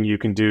training you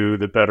can do,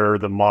 the better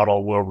the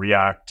model will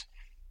react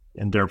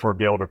and therefore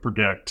be able to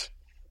predict.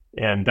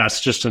 And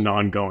that's just an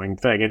ongoing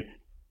thing. And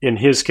in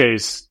his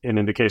case, and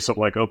in the case of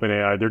like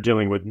OpenAI, they're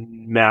dealing with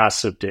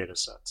massive data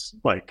sets.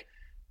 Like,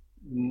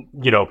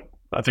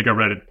 I think I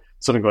read it,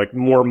 something like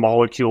more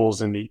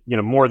molecules in the,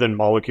 more than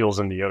molecules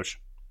in the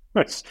ocean.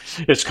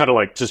 It's kind of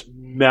like just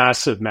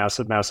massive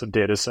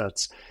data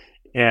sets.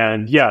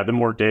 And yeah, the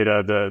more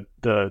data,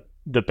 the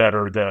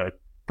better the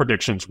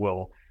predictions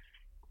will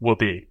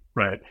be,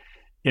 right?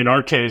 In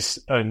our case,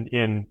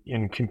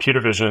 in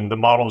computer vision, the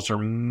models are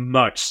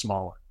much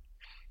smaller,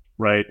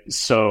 right?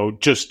 So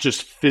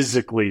just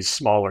physically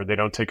smaller. They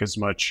don't take as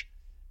much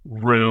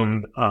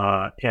room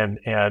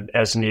and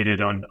as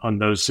needed on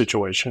those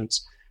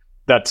situations.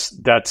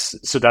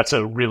 That's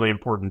a really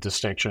important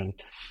distinction.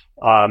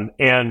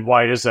 And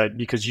why is that?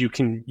 Because you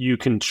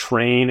can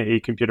train a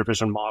computer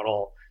vision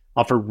model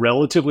off a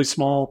relatively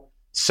small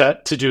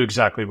set to do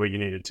exactly what you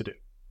need it to do,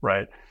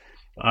 right?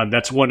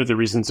 That's one of the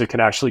reasons it can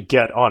actually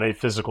get on a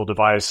physical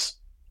device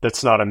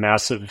that's not a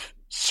massive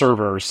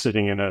server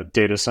sitting in a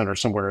data center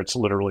somewhere. It's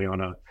literally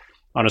on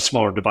a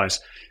smaller device.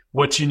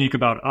 What's unique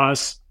about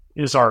us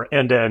is our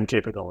end-to-end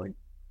capability.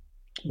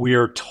 We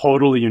are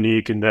totally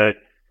unique in that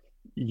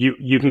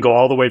you can go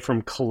all the way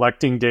from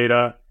collecting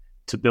data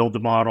to build the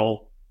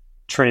model,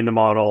 train the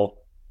model,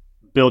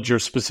 build your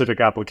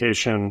specific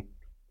application,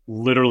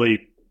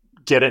 literally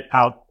get it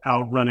out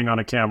running on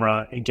a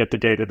camera and get the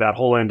data, that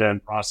whole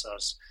end-to-end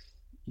process.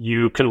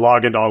 You can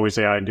log into Always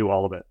AI and do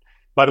all of it.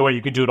 By the way,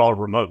 you can do it all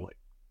remotely.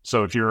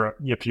 So if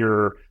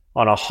you're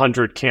on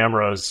 100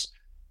 cameras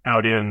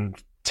out in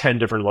 10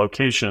 different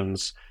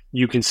locations,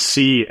 you can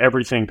see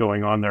everything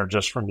going on there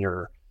just from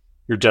your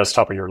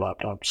desktop or your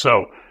laptop.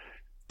 So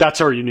that's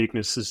our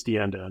uniqueness, is the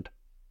end-to-end.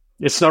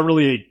 It's not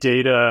really a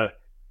data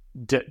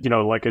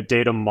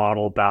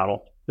model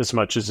battle as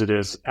much as it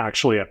is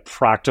actually a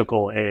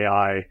practical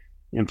AI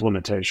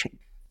implementation.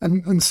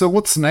 And so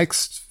what's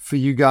next for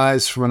you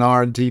guys from an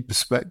R&D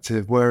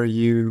perspective? Where are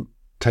you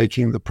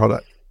taking the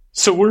product?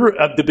 So we're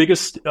the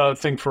biggest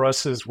thing for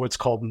us is what's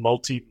called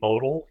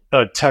multimodal.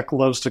 Tech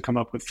loves to come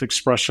up with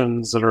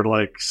expressions that are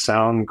like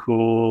sound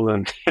cool,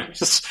 and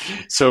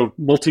so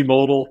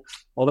multimodal.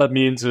 All that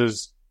means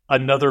is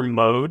another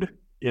mode.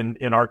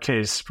 In our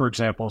case, for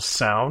example,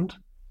 sound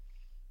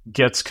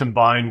gets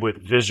combined with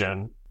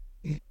vision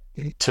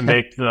to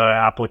make the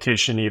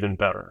application even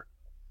better.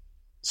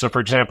 So, for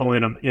example,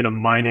 in a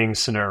mining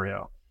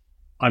scenario,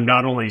 I'm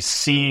not only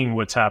seeing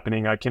what's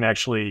happening, I can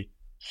actually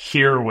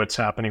hear what's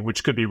happening,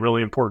 which could be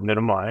really important in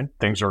a mine.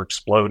 Things are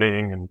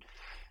exploding, and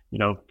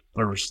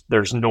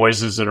there's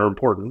noises that are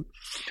important.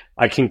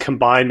 I can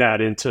combine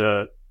that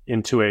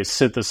into a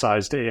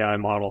synthesized AI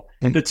model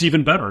that's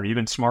even better,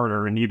 even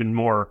smarter, and even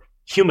more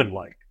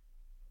human-like,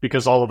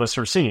 because all of us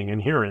are seeing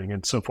and hearing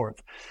and so forth.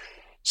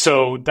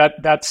 So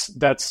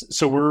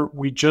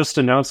we just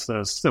announced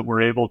this, that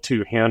we're able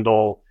to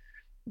handle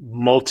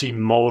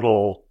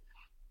multimodal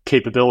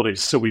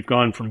capabilities. So we've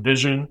gone from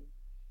vision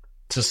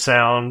to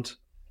sound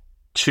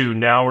to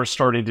now we're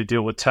starting to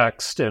deal with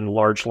text and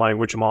large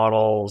language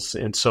models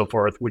and so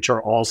forth, which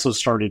are also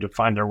starting to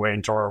find their way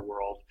into our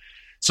world.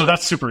 So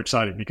that's super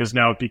exciting, because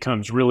now it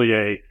becomes really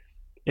a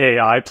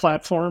AI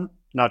platform,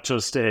 not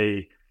just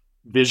a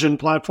vision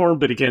platform,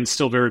 but again,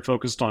 still very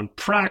focused on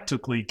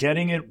practically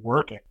getting it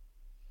working.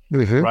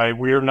 Mm-hmm. Right?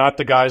 We are not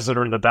the guys that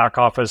are in the back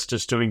office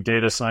just doing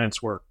data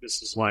science work.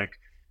 This is like,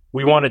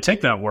 we want to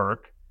take that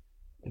work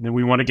and then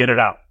we want to get it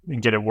out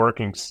and get it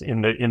working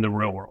in the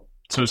real world.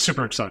 So it's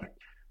super exciting.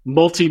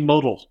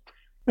 Multimodal.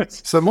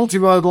 So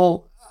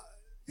multimodal,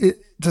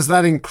 does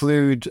that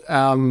include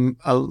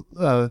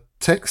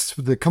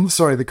text?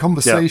 The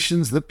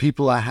conversations that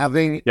people are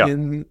having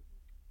in.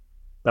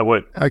 That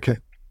would. Okay.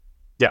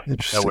 Yeah,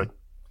 that would.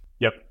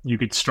 Yep. You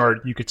could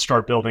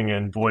start building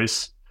in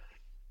voice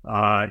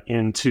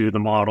into the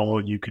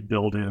model. You could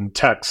build in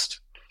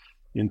text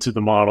into the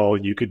model.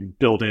 You could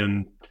build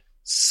in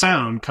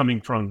sound coming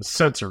from the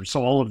sensor.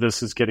 So all of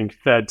this is getting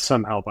fed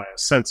somehow by a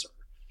sensor,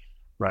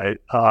 right?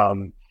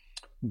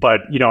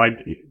 But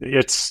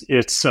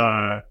it's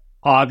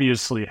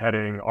obviously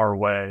heading our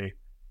way,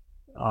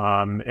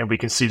 and we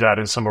can see that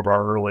in some of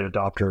our early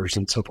adopters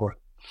and so forth.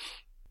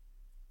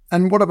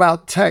 And what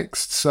about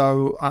text?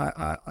 So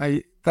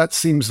I that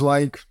seems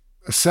like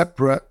a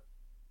separate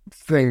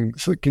thing.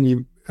 So can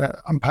you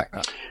unpack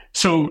that?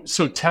 So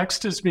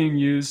text is being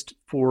used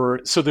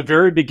so the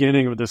very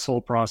beginning of this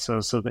whole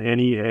process of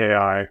any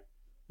AI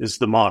is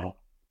the model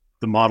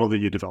that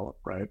you develop,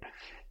 right?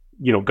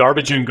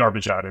 Garbage in,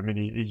 garbage out. I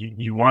mean,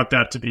 you want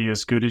that to be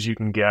as good as you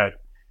can get.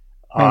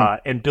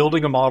 And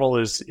building a model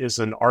is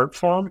an art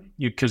form,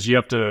 because you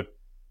have to,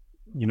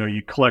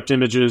 you collect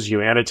images,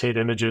 you annotate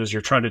images,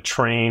 you're trying to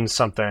train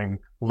something,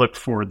 look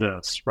for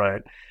this,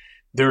 right?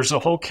 There's a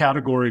whole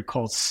category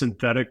called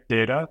synthetic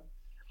data,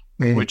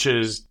 which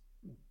is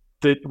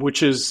data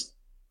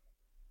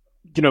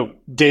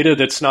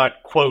that's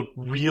not, quote,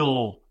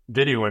 real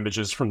video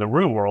images from the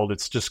real world.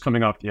 It's just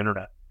coming off the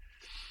internet.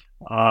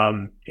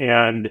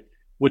 And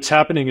what's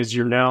happening is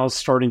you're now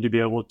starting to be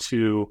able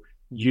to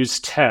use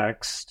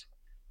text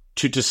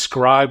to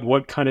describe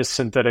what kind of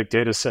synthetic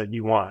data set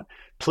you want.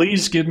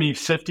 Please give me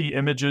 50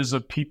 images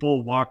of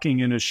people walking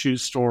in a shoe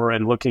store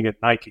and looking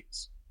at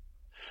Nikes,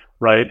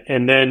 right?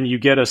 And then you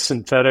get a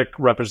synthetic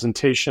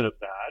representation of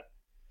that.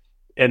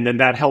 And then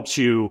that helps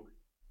you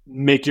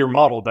make your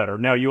model better.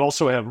 Now, you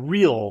also have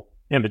real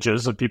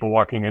images of people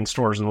walking in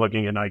stores and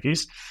looking at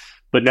Nikes,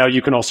 but now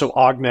you can also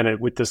augment it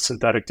with this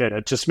synthetic data.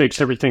 It just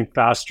makes everything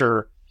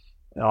faster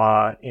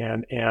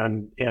and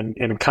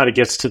kind of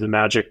gets to the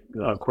magic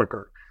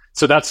quicker.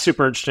 So that's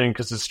super interesting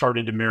because it's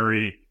starting to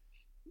marry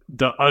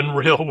the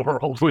unreal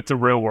world with the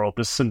real world,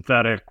 the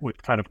synthetic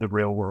with kind of the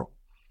real world.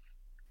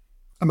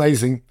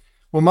 Amazing.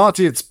 Well,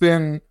 Marty, it's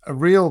been a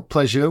real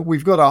pleasure.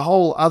 We've got a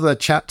whole other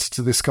chat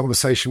to this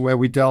conversation where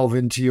we delve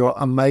into your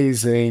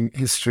amazing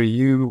history.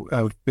 You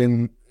have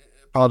been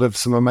part of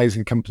some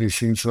amazing companies,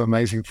 seen some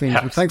amazing things.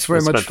 Yeah, but thanks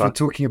very much for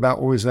talking about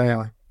All Is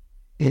AI.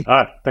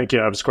 Thank you.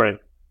 That was great.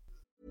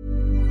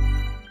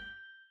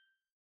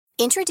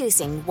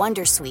 Introducing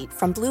Wondersuite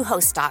from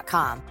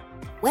Bluehost.com.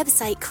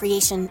 Website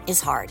creation is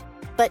hard,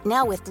 but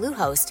now with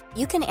Bluehost,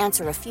 you can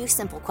answer a few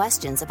simple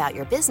questions about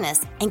your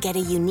business and get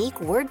a unique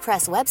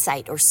WordPress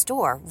website or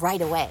store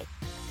right away.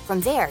 From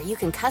there, you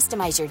can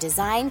customize your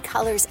design,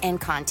 colors,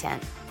 and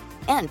content.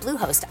 And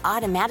Bluehost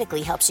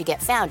automatically helps you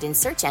get found in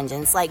search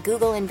engines like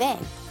Google and Bing.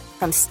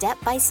 From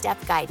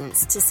step-by-step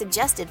guidance to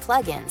suggested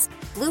plugins,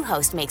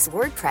 Bluehost makes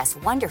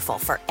WordPress wonderful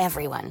for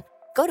everyone.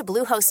 Go to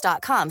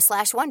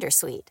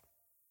bluehost.com/wondersuite.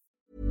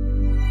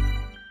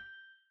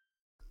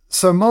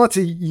 So,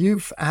 Marty,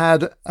 you've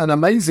had an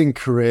amazing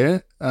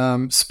career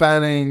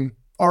spanning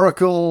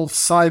Oracle,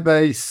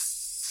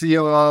 Sybase,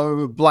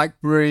 COO,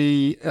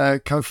 BlackBerry,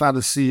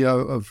 co-founder,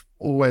 CEO of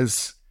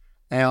Always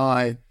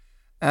AI.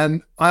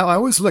 And I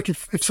always look,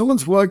 if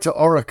someone's worked at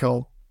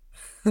Oracle,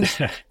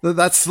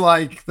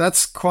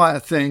 that's quite a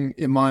thing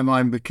in my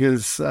mind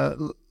because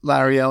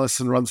Larry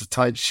Ellison runs a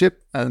tight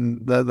ship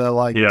and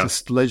they're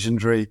just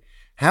legendary.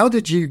 How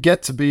did you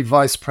get to be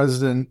vice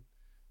president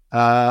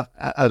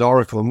at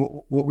Oracle, and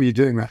what were you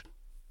doing there?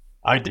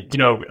 I did,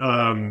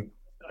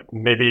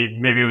 maybe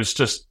it was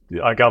just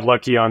I got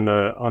lucky on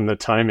the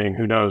timing.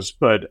 Who knows?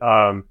 But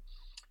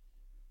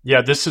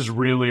this is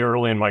really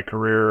early in my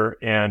career,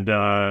 and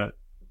the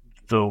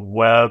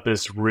web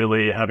is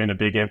really having a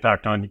big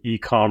impact on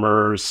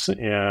e-commerce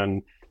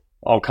and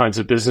all kinds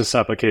of business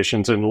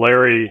applications. And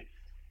Larry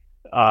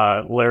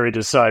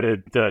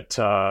decided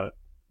that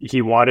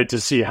he wanted to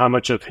see how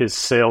much of his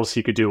sales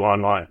he could do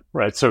online,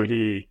 right? So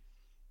he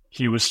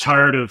was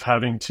tired of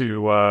having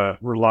to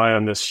rely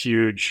on this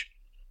huge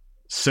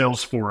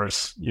sales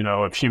force,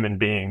 of human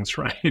beings,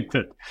 right?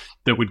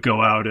 that would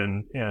go out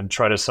and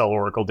try to sell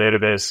Oracle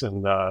database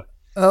and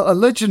a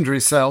legendary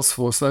sales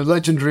force, though,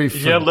 legendary for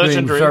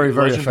being very,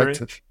 very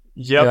effective.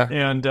 Yep.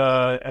 Yeah. And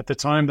at the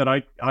time that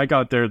I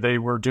got there, they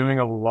were doing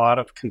a lot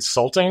of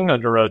consulting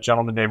under a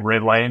gentleman named Ray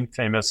Lane,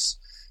 famous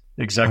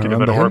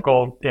executive at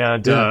Oracle,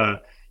 and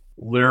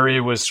Larry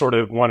was sort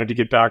of wanted to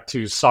get back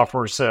to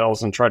software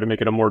sales and try to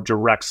make it a more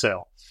direct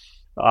sale.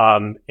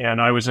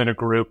 And I was in a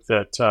group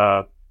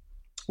that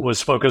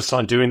was focused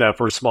on doing that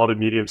for small to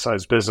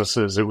medium-sized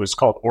businesses. It was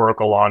called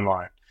Oracle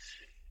Online.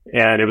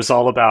 And it was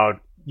all about,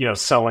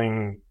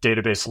 selling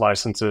database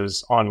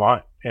licenses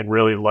online and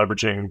really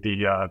leveraging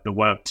the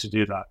web to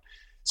do that.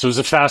 So it was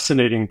a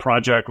fascinating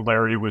project.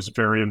 Larry was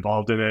very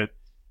involved in it.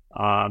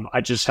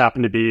 I just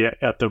happened to be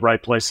at the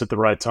right place at the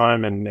right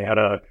time, and they had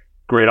a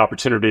great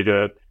opportunity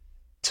to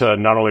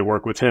not only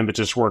work with him, but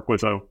just work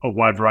with a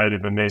wide variety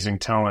of amazing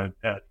talent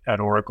at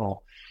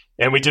Oracle.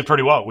 And we did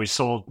pretty well. We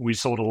sold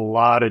a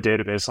lot of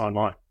database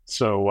online.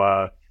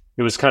 So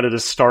it was kind of the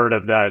start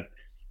of that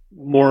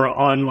more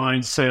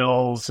online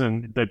sales,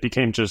 and that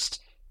became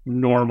just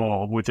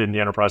normal within the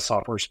enterprise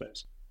software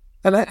space.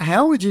 And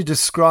how would you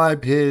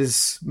describe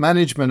his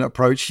management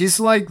approach? He's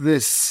like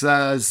this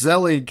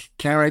Zelig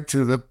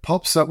character that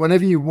pops up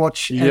whenever you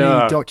watch any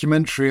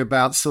documentary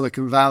about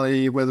Silicon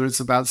Valley, whether it's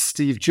about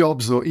Steve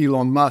Jobs or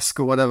Elon Musk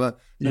or whatever.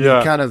 And he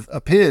kind of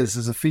appears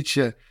as a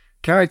feature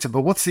character.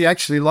 But what's he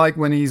actually like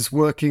when he's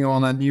working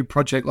on a new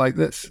project like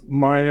this?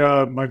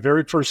 My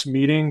very first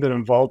meeting that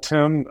involved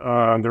him,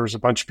 there was a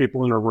bunch of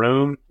people in a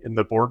room, in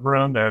the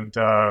boardroom, and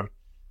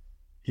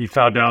he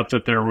found out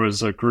that there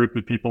was a group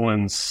of people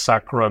in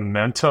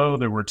Sacramento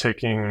that were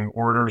taking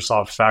orders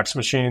off fax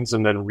machines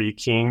and then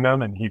rekeying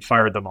them, and he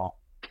fired them all.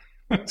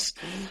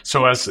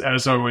 So as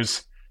I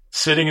was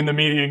sitting in the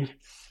meeting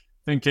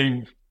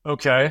thinking,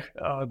 okay,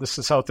 this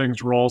is how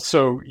things roll.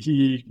 So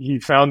he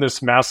found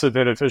this massive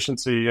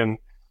inefficiency, and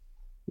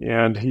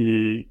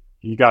he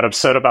got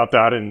upset about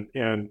that,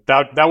 and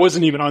that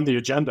wasn't even on the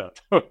agenda.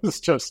 It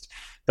was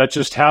that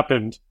just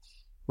happened,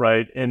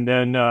 right? And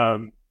then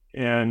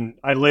and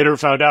I later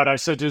found out, I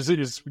said,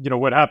 is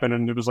what happened?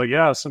 And it was like,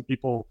 some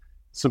people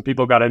some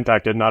people got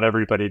impacted, not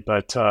everybody,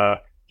 but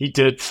he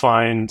did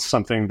find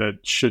something that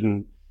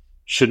shouldn't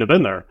have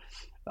been there.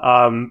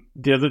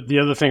 The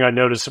other thing I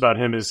noticed about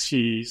him is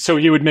he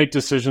would make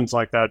decisions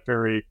like that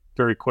very,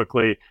 very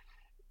quickly.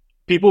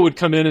 People would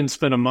come in and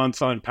spend a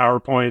month on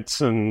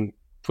PowerPoints and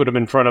put them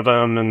in front of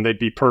him, and they'd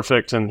be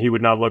perfect, and he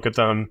would not look at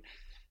them.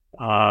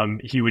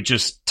 He would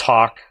just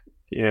talk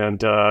and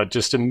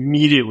just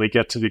immediately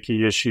get to the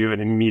key issue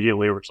and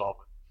immediately resolve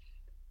it.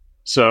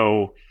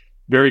 So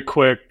very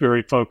quick,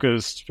 very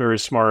focused, very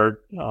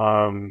smart.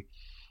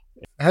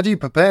 How do you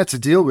prepare to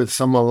deal with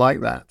someone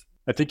like that?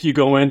 I think you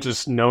go in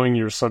just knowing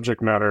your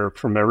subject matter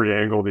from every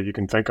angle that you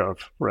can think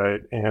of, right?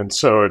 And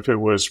so if it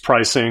was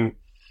pricing,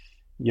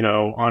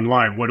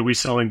 online, what are we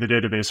selling the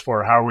database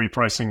for? How are we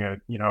pricing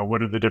it?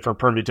 What are the different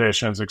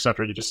permutations, et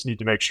cetera? You just need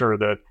to make sure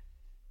that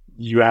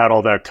you had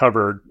all that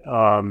covered.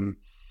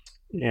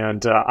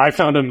 And I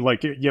found him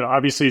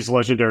obviously he's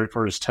legendary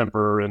for his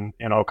temper and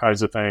all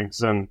kinds of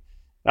things. And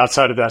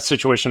outside of that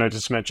situation I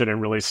just mentioned, I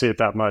didn't really see it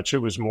that much. It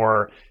was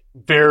more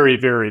very,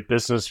 very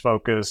business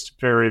focused,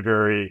 very,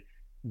 very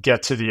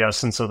get to the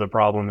essence of the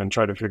problem and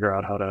try to figure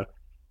out how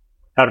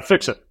to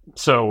fix it.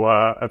 So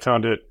I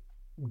found it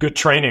good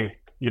training,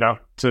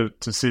 to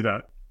see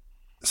that.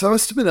 So it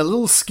must have been a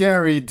little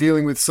scary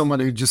dealing with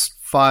someone who just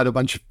fired a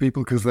bunch of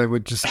people because they were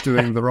just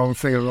doing the wrong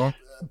thing.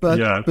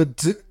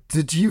 But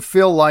did you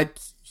feel like,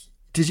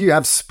 did you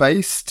have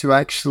space to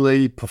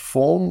actually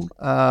perform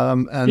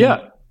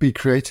and be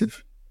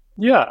creative?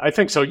 Yeah, I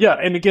think so. Yeah.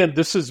 And again,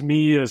 this is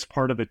me as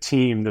part of a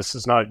team. This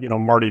is not,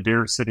 Marty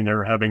Beer sitting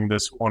there having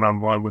this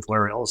one-on-one with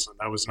Larry Ellison.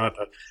 That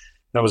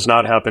was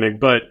not happening.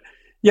 But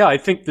yeah, I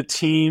think the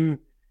team,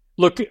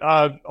 look,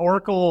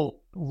 Oracle,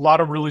 a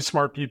lot of really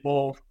smart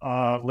people.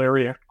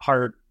 Larry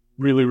hired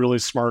really, really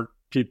smart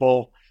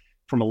people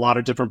from a lot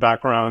of different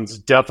backgrounds,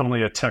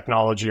 definitely a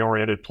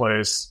technology-oriented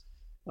place,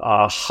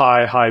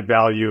 high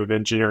value of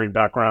engineering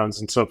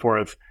backgrounds and so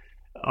forth.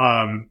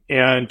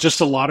 And just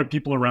a lot of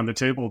people around the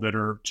table that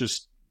are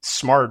just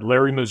smart.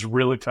 Larry moves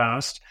really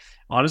fast.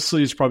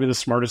 Honestly, he's probably the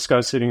smartest guy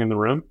sitting in the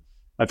room.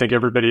 I think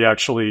everybody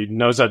actually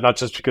knows that, not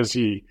just because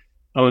he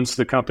owns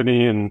the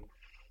company and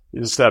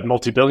is that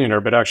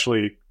multi-billionaire, but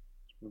actually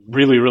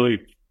really, really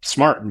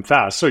smart and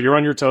fast. So you're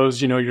on your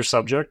toes, your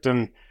subject.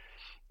 And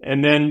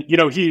then,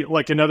 I'll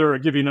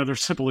give you another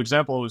simple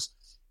example is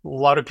a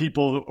lot of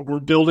people were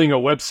building a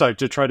website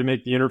to try to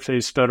make the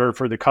interface better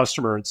for the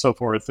customer and so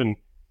forth. And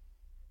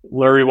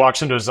Larry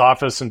walks into his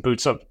office and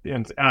boots up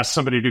and asks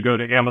somebody to go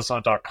to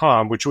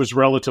Amazon.com, which was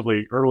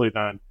relatively early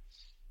then.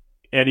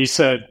 And he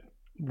said,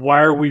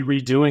 why are we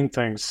redoing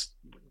things?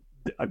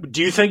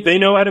 Do you think they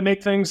know how to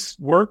make things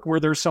work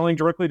where they're selling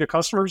directly to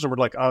customers? And we're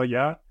like, oh,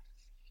 yeah.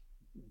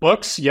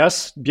 Books,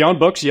 yes. Beyond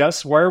books,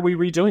 yes. Why are we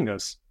redoing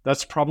this?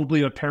 That's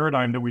probably a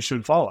paradigm that we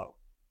should follow.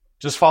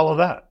 Just follow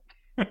that.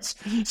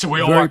 So we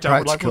all walked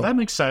out. We're like, well, that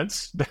makes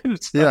sense.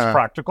 That's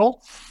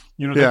practical.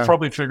 They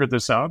probably figured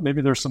this out.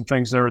 Maybe there's some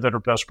things there that are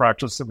best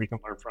practice that we can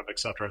learn from, et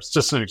cetera. It's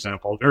just an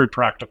example. Very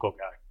practical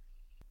guy.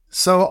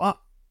 So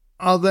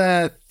are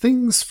there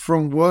things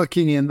from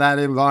working in that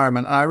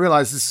environment? I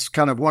realize this is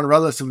kind of one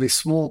relatively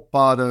small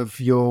part of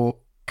your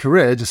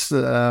career, just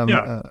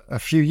a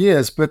few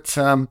years. But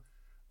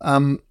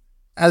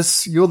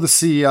as you're the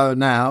CEO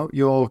now,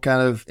 you're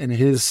kind of in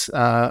his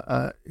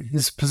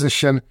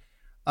position.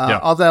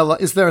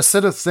 Is there a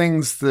set of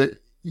things that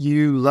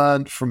you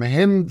learned from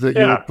him that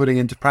you're putting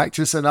into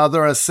practice? And are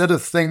there a set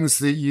of things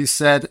that you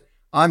said,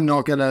 I'm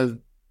not going to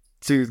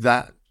do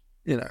that,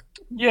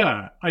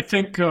 Yeah, I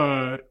think,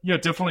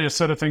 definitely a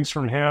set of things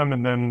from him.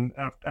 And then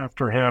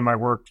after him, I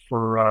worked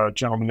for a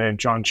gentleman named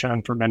John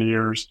Chen for many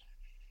years.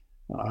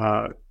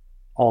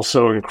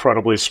 Also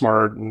incredibly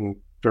smart and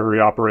very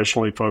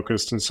operationally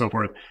focused and so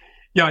forth.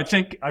 Yeah, I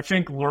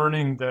think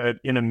learning that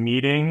in a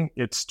meeting,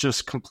 it's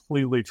just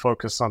completely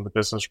focused on the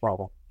business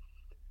problem.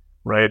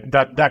 Right.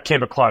 That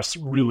came across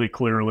really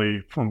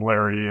clearly from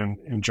Larry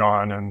and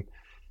John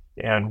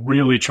and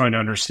really trying to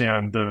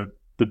understand the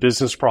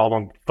business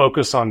problem,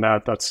 focus on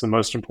that. That's the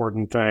most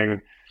important thing.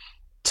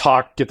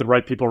 Get the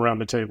right people around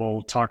the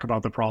table, talk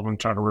about the problem,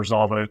 try to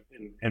resolve it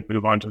and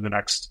move on to the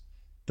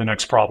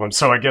next problem.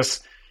 So I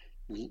guess,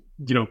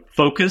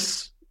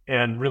 focus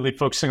and really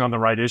focusing on the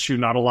right issue,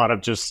 not a lot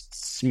of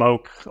just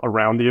smoke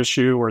around the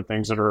issue or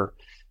things that are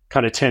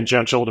kind of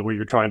tangential to what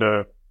you're trying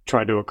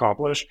to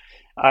accomplish.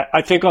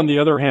 I think on the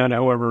other hand,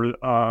 however,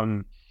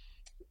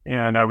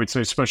 and I would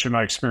say especially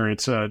my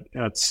experience at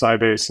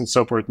Sybase and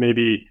so forth,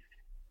 maybe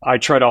I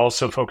try to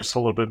also focus a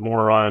little bit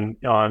more on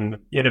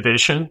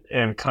innovation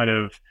and kind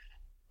of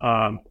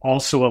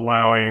also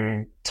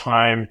allowing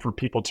time for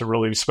people to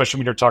really, especially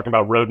when you're talking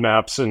about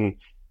roadmaps and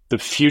the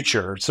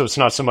future. So it's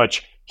not so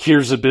much,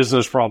 here's a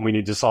business problem we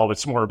need to solve.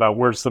 It's more about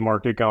where's the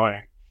market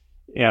going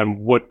and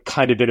what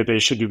kind of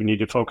innovation do we need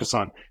to focus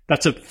on.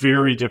 That's a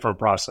very different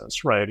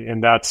process, right?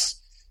 And that's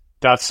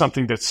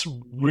something that's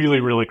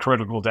really, really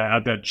critical to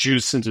add that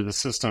juice into the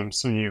system.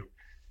 So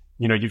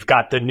you've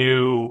got the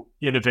new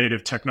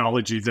innovative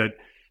technology that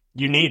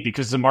you need,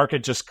 because the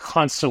market just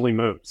constantly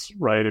moves,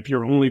 right? If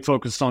you're only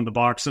focused on the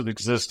box of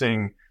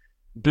existing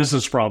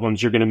business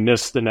problems, you're going to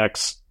miss the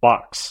next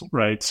box,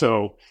 right?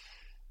 So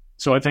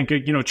I think,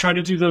 try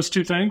to do those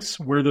two things,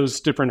 wear those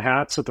different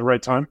hats at the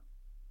right time.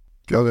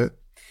 Got it.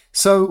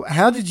 So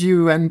how did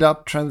you end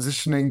up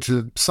transitioning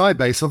to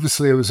Sybase?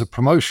 Obviously, it was a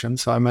promotion,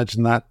 so I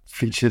imagine that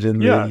featured in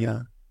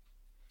the...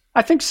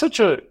 I think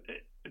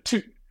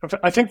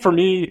I think for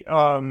me,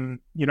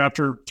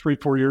 after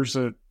 3-4 years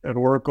at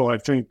Oracle, I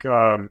think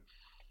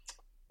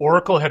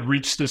Oracle had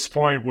reached this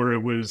point where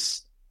it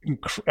was,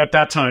 at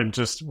that time,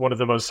 just one of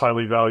the most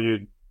highly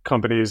valued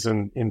companies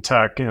in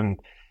tech, and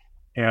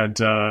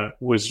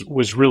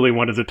was really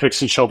one of the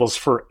picks and shovels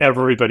for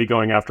everybody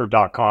going after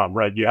 .com,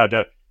 right?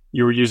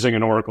 You were using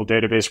an Oracle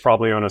database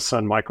probably on a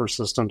Sun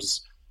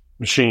Microsystems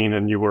machine,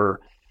 and you were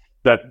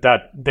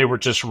they were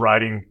just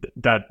riding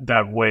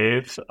that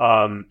wave.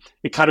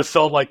 It kind of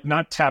felt like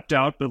not tapped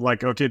out, but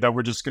like, okay, that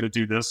we're just going to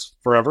do this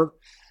forever.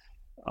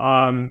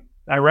 I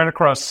ran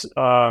across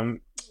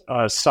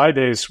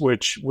Sybase,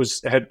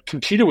 which had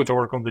competed with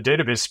Oracle in the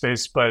database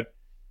space, but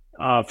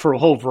for a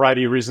whole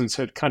variety of reasons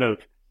had kind of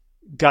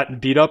gotten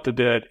beat up a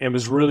bit and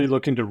was really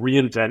looking to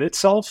reinvent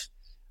itself.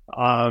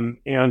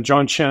 And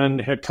John Chen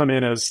had come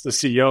in as the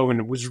CEO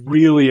and was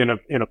really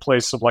in a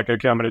place of like,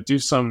 okay, I'm going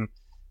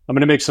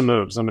to make some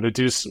moves. I'm going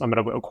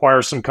to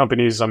acquire some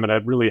companies. I'm going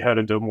to really head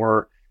into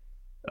more,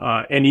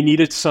 and he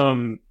needed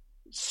some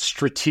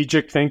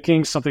strategic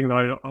thinking, something that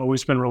I've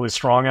always been really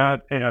strong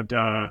at,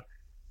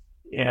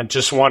 and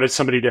just wanted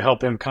somebody to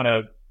help him kind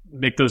of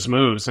make those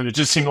moves. And it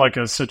just seemed like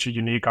such a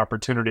unique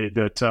opportunity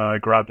that I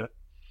grabbed it.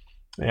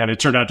 And it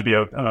turned out to be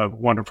a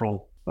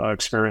wonderful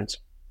experience.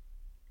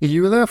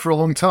 You were there for a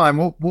long time.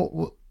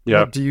 What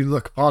do you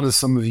look upon as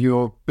some of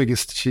your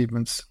biggest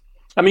achievements?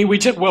 I mean, we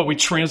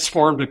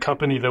transformed a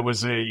company that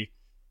was a,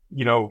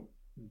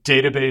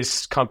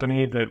 database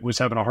company that was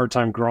having a hard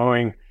time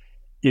growing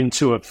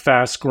into a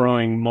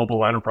fast-growing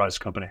mobile enterprise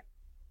company.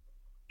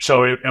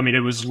 So,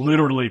 it was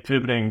literally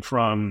pivoting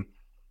from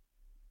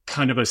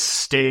kind of a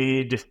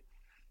stable,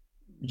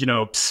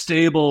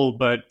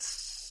 but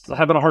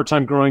having a hard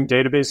time growing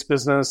database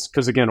business,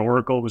 because again,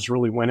 Oracle was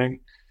really winning,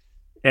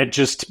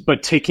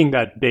 but taking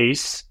that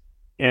base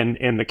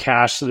and the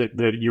cash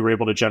that you were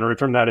able to generate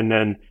from that, and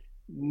then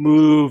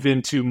move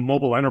into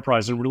mobile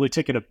enterprise and really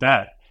taking a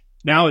bet.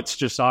 Now it's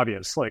just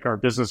obvious, like our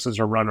businesses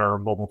are run on our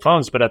mobile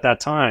phones, but at that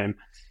time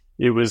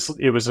it was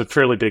a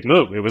fairly big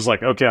move. It was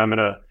like, okay, I'm going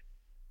to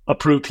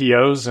approve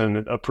POs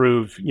and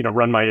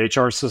run my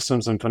HR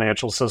systems and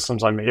financial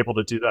systems. I'm able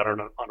to do that on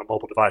a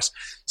mobile device.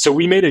 So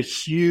we made a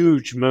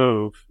huge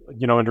move,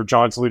 under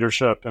John's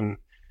leadership and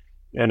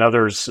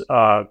others,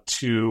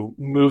 to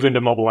move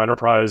into mobile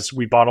enterprise.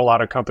 We bought a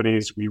lot of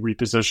companies. We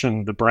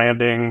repositioned the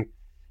branding,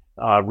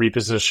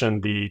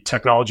 repositioned the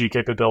technology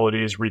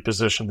capabilities,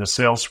 repositioned the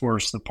sales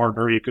force, the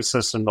partner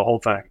ecosystem, the whole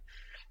thing.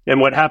 And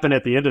what happened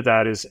at the end of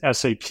that is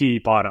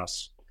SAP bought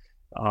us.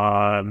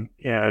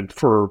 And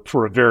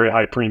for a very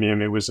high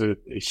premium, it was a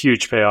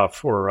huge payoff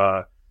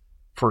for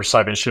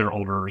Sybase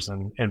shareholders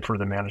and for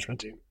the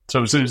management team.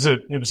 So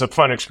it was a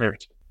fun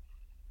experience.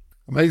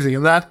 Amazing.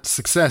 And that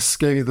success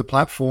gave you the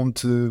platform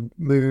to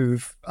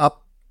move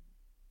up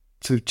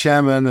to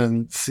chairman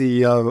and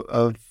CEO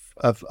of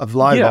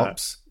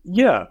LiveOps.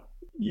 Yeah.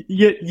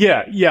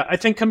 I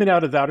think coming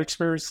out of that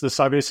experience, the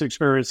Sybase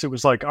experience, it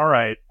was like, all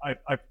right,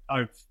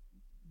 I've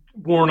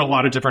worn a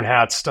lot of different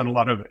hats, done a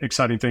lot of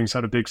exciting things,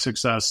 had a big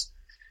success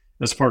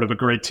as part of a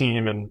great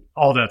team and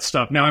all that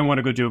stuff. Now I want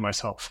to go do it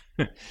myself,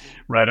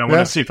 right? I want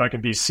to see if I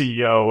can be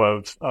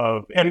CEO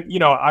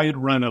and I had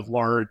run a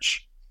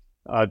large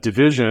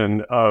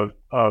division of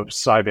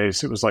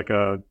Sybase. It was like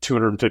a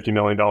 $250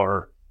 million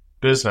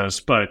business,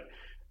 but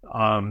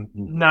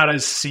not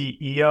as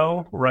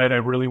CEO, right? I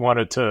really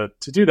wanted to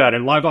do that.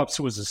 And LiveOps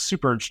was a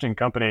super interesting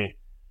company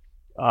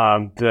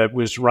that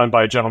was run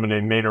by a gentleman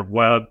named Maynard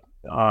Webb.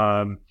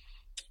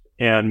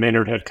 And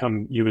Maynard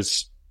he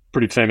was a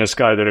pretty famous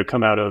guy that had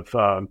come out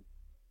of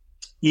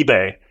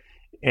eBay.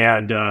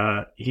 And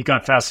he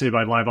got fascinated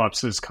by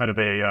LiveOps as kind of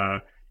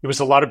it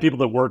was a lot of people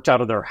that worked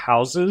out of their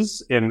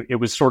houses, and it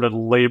was sort of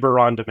labor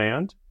on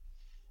demand.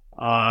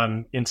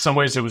 In some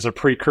ways, it was a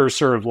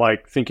precursor of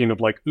like thinking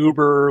of like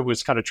Uber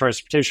was kind of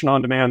transportation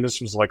on demand.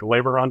 This was like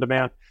labor on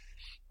demand,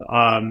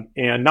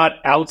 and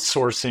not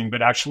outsourcing,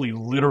 but actually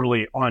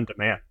literally on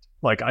demand.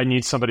 Like I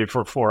need somebody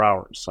for 4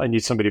 hours. I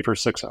need somebody for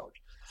 6 hours.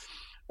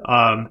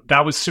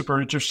 That was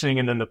super interesting.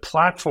 And then the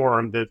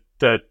platform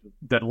that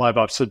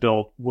LiveOps had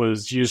built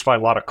was used by a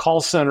lot of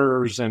call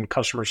centers and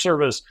customer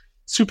service.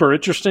 Super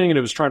interesting. And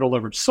it was trying to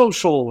leverage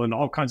social and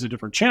all kinds of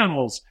different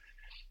channels.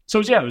 So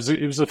yeah,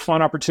 it was a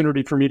fun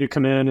opportunity for me to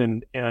come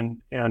in and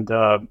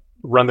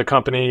run the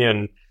company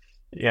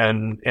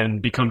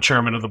and become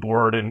chairman of the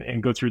board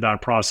and go through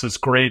that process.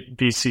 Great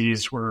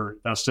VCs were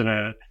invested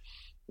in it,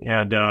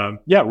 and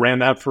ran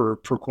that for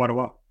quite a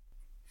while.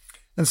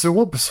 And so,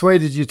 what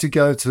persuaded you to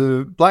go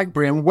to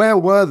BlackBerry, and where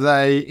were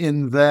they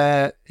in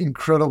their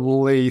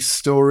incredibly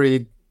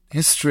storied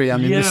history. I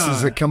mean, this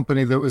is a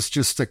company that was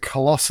just a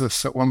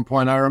colossus at one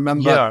point. I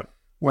remember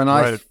when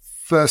I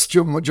first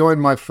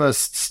joined my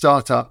first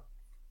startup,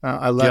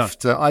 I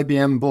left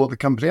IBM, bought the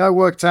company I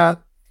worked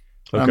at.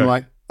 Okay. I'm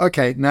like,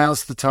 okay,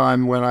 now's the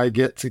time when I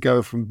get to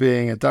go from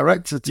being a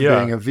director to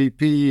being a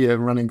VP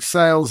and running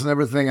sales and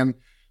everything. And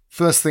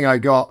first thing I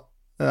got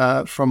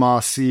from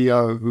our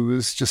CEO, who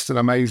was just an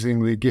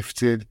amazingly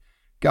gifted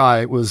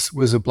guy,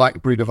 was a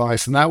BlackBerry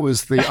device. And that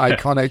was the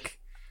iconic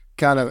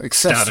kind of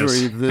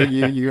accessory that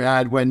you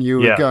had when you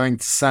were going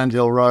to Sand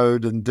Hill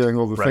Road and doing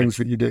all the things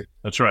that you do.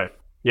 That's right.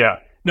 Yeah.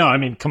 No, I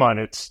mean, come on,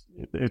 it's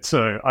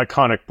an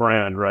iconic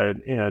brand, right?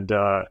 And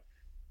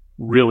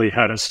really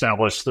had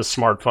established the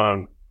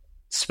smartphone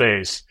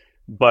space.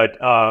 But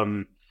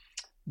when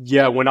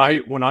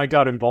I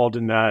got involved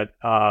in that,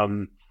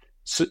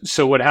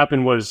 so what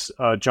happened was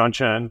John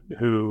Chen,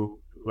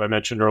 who I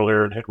mentioned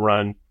earlier and had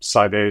run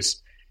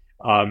Sybase,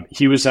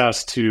 he was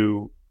asked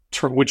to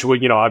which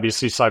would,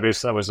 obviously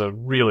Sybase, that was a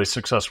really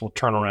successful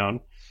turnaround.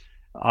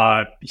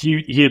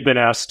 He had been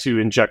asked to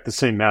inject the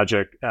same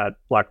magic at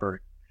BlackBerry.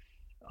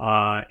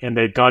 And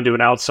they'd gone to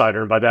an outsider,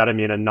 and by that I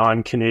mean a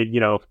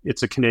non-Canadian,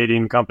 it's a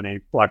Canadian company,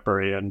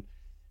 BlackBerry, and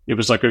it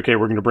was like, okay,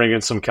 we're going to bring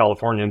in some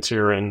Californians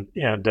here, and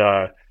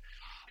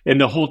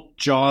the whole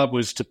job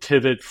was to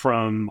pivot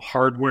from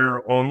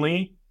hardware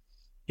only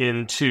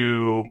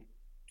into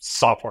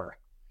software,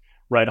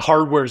 right?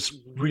 Hardware's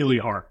really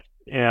hard,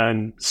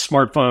 and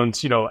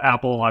smartphones,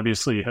 Apple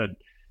obviously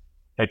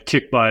had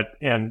kicked butt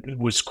and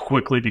was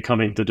quickly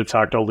becoming the de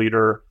facto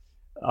leader.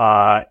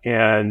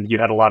 And you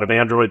had a lot of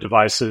Android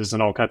devices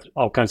and all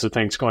kinds of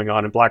things going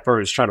on. And BlackBerry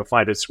was trying to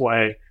find its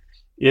way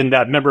in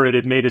that. Remember, it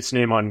had made its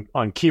name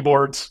on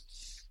keyboards,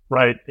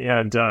 right?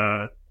 And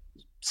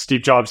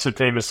Steve Jobs had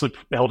famously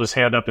held his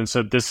hand up and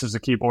said, "This is a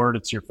keyboard;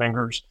 it's your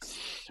fingers,"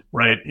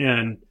 right?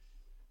 And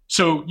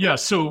so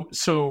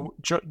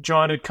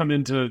John had come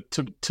in to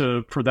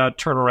for that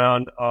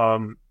turnaround,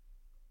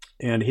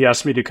 and he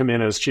asked me to come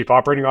in as chief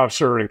operating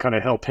officer and kind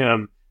of help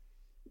him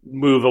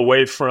move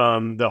away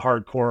from the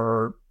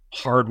hardcore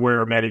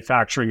hardware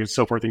manufacturing and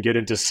so forth and get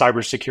into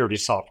cybersecurity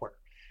software.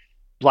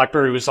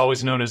 BlackBerry was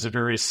always known as a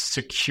very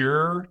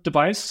secure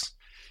device.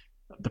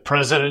 The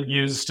president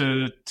used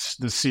it,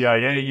 the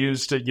CIA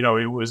used it,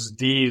 it was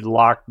the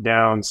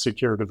lockdown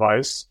secure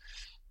device.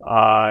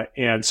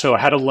 And so I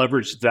had to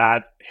leverage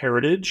that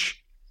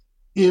heritage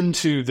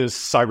into this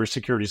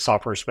cybersecurity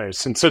software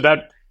space. And so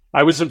that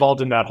I was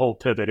involved in that whole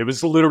pivot. It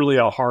was literally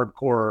a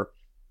hardcore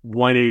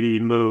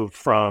 180 move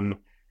from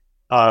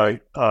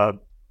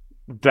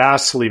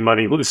vastly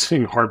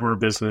money-losing hardware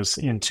business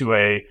into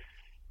a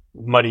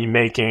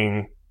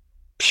money-making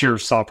pure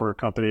software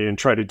company, and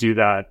try to do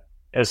that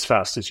as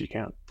fast as you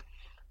can.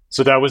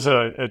 So that was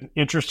an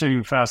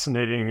interesting,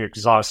 fascinating,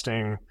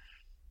 exhausting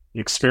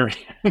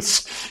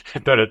experience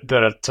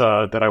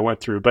that I went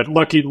through, but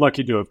lucky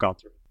to have gone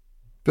through.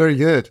 Very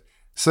good.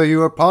 So you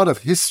were part of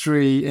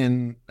history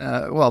in,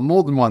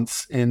 more than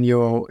once in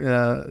your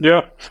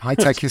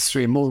high-tech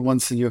history, more than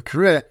once in your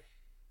career.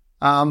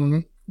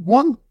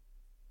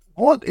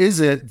 What is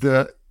it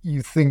that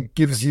you think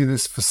gives you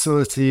this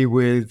facility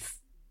with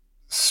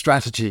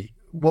strategy?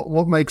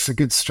 What makes a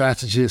good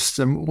strategist,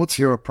 and what's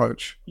your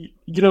approach?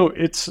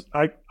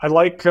 I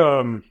like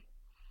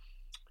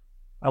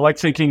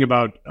thinking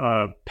about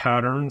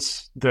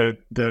patterns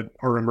that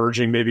are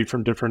emerging maybe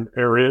from different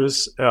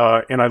areas,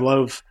 and I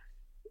love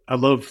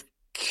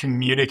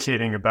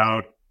communicating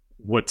about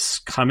what's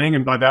coming.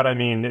 And by that, I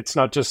mean, it's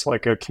not just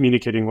like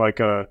communicating like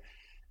a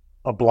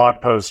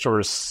blog post or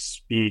a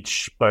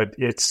speech, but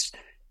it's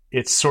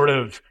sort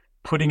of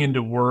putting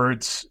into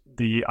words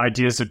the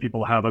ideas that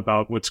people have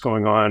about what's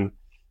going on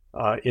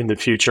in the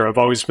future. I've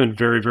always been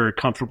very, very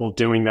comfortable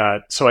doing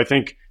that. So I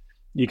think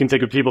you can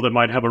think of people that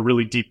might have a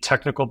really deep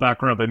technical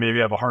background, but maybe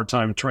have a hard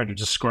time trying to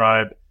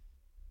describe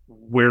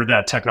where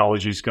that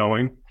technology is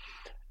going,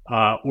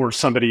 or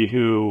somebody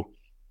who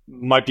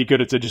might be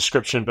good at the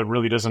description, but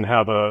really doesn't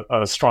have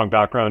a strong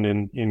background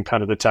in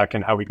kind of the tech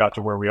and how we got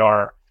to where we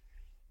are.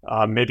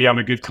 Maybe I'm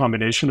a good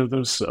combination of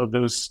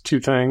those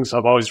two things.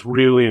 I've always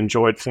really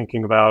enjoyed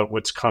thinking about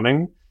what's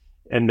coming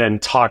and then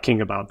talking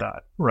about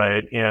that,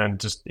 right? And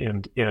just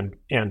and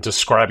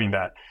describing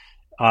that.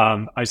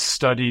 I'm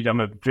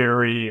a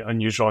very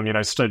unusual. I mean,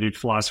 I studied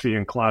philosophy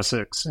and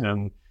classics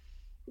and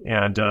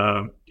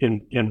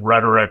in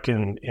rhetoric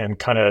and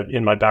kind of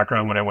in my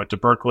background when I went to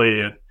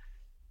Berkeley.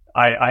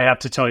 I have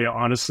to tell you,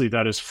 honestly,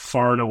 that is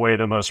far and away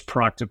the most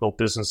practical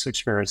business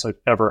experience I've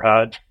ever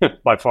had,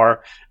 by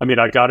far. I mean,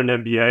 I got an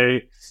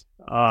MBA.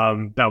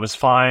 That was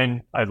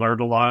fine. I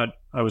learned a lot.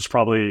 I was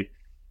probably,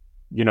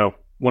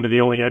 one of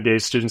the only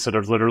MBA students that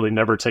have literally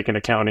never taken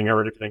accounting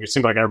or anything. It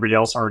seemed like everybody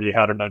else already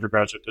had an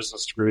undergraduate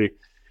business degree.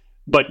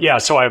 But yeah,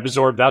 so I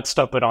absorbed that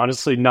stuff, but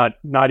honestly, not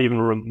even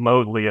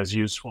remotely as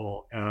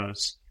useful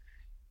as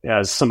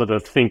some of the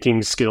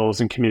thinking skills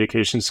and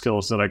communication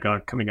skills that I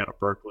got coming out of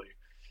Berkeley.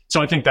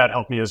 So I think that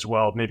helped me as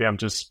well. Maybe I'm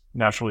just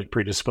naturally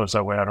predisposed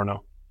that way. I don't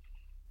know.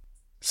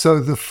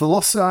 So the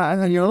philosophy,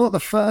 and you're not the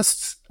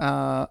first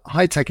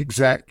high-tech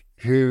exec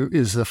who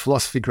is a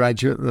philosophy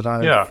graduate that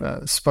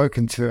I've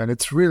spoken to, and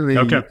it's really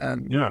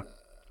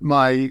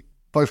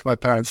both my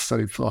parents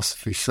studied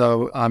philosophy,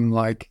 so I'm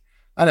like,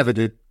 I never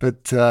did,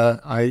 but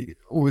I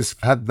always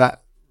had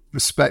that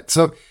respect.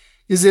 So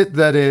is it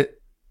that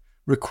it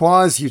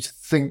requires you to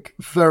think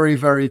very,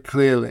 very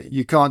clearly?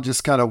 You can't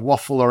just kind of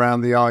waffle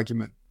around the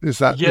argument. Is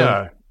that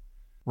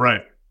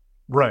Right.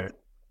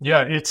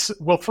 Yeah,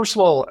 well, first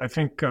of all, I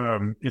think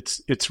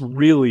it's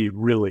really,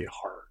 really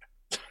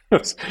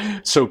hard.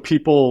 So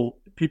people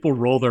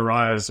roll their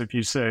eyes if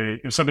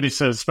somebody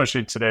says, especially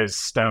in today's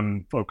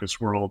STEM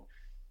focused world,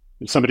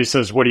 if somebody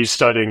says, "What are you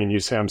studying?" and you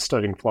say, "I'm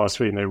studying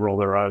philosophy," and they roll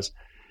their eyes,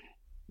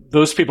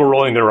 those people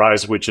rolling their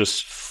eyes would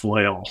just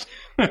flail.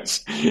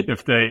 It's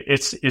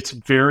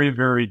very,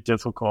 very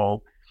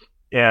difficult,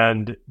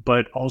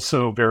 but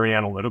also very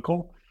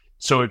analytical.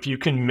 So if you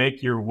can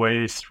make your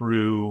way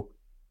through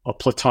a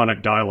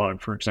Platonic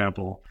dialogue, for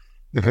example,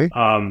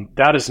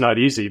 that is not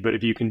easy. But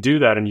if you can do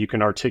that and you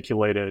can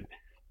articulate it,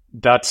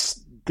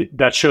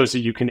 that shows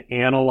that you can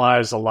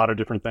analyze a lot of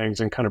different things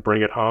and kind of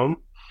bring it home.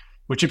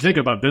 Which, if you think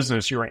about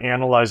business, you're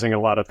analyzing a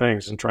lot of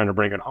things and trying to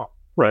bring it home,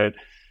 right?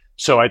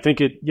 So I think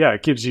it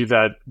gives you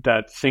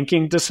that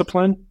thinking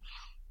discipline,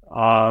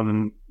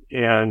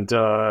 it's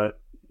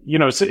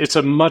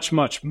a much,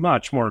 much,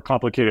 much more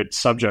complicated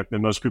subject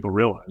than most people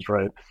realize,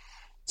 right?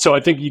 So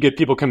I think you get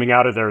people coming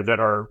out of there that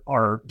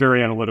are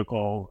very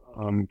analytical,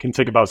 can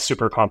think about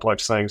super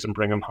complex things and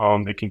bring them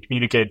home. They can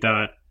communicate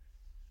that.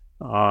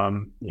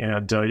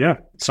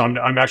 So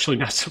I'm actually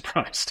not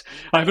surprised.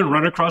 I haven't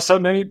run across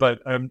that many, but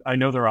I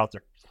know they're out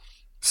there.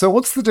 So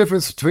what's the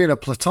difference between a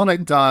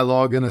Platonic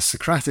dialogue and a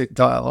Socratic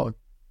dialogue?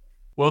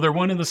 Well, they're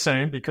one and the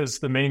same because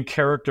the main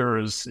character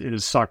is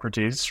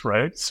Socrates,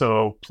 right?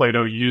 So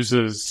Plato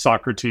uses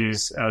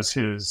Socrates as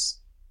his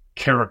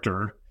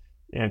character.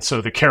 And so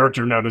the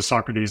character known as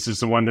Socrates is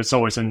the one that's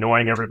always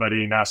annoying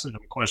everybody and asking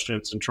them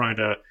questions and trying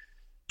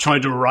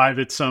to arrive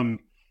at some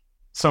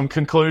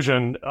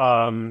conclusion.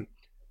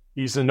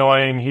 He's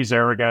annoying. He's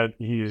arrogant.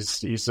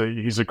 He's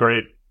a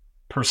great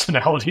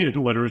personality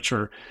in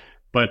literature,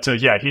 but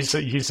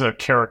he's a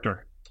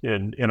character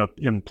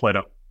in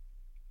Plato.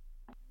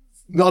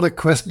 Not a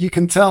question. You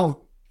can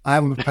tell I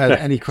haven't prepared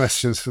any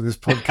questions for this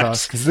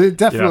podcast because it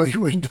definitely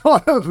would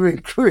not have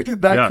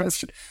included that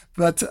question.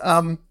 But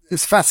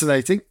it's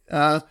fascinating.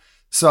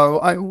 So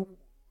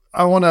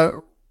I want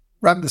to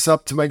wrap this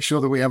up to make sure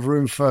that we have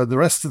room for the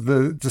rest of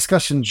the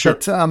discussion. Sure.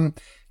 But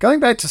going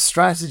back to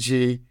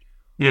strategy.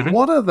 Mm-hmm.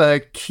 What are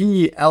the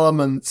key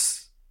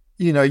elements?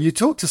 You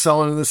talk to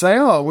someone and they say,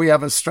 "Oh, we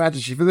have a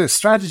strategy for this."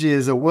 Strategy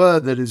is a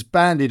word that is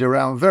bandied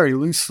around very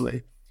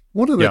loosely.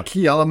 What are the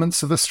key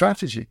elements of a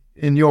strategy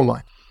in your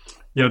mind?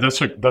 Yeah,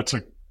 that's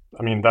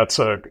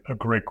a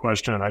great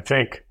question. I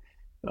think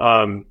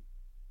a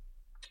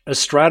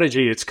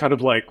strategy, it's kind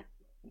of like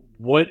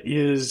what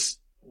is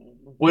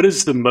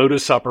the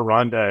modus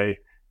operandi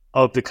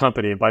of the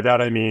company? And by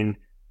that I mean,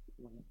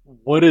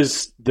 what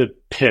is the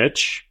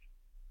pitch?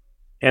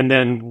 And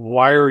then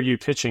why are you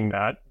pitching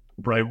that,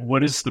 right?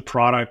 What is the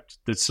product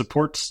that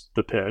supports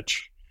the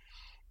pitch?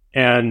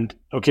 And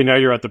okay, now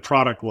you're at the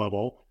product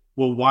level.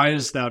 Well, why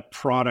is that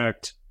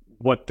product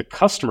what the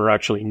customer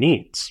actually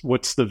needs?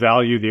 What's the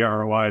value, the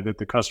ROI that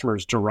the customer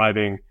is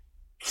deriving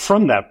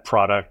from that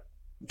product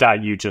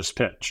that you just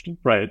pitched,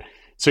 right?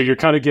 So you're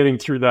kind of getting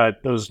through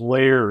those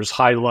layers,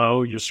 high,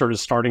 low. You're sort of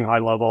starting high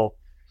level.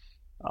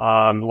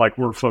 Like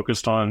we're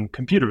focused on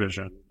computer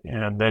vision,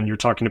 and then you're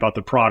talking about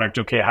the product.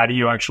 Okay, how do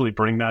you actually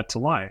bring that to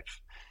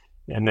life?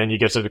 And then you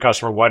get to the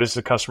customer. Why does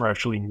the customer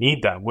actually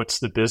need that? What's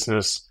the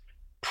business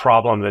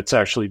problem that's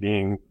actually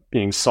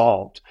being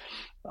solved?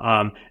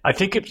 I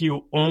think if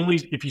you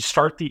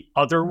start the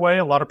other way,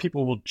 a lot of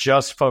people will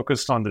just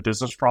focus on the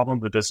business problem,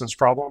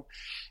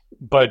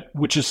 but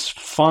which is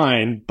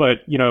fine. But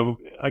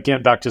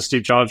again, back to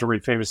Steve Jobs, where he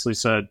famously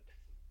said,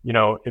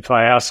 if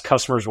I asked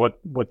customers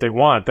what they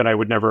want, then I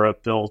would never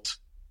have built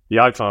the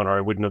iPhone, or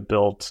I wouldn't have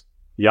built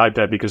the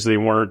iPad, because they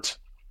weren't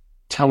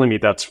telling me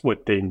that's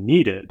what they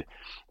needed.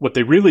 What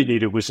they really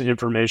needed was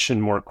information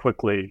more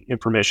quickly,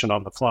 information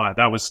on the fly.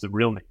 That was the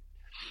real need,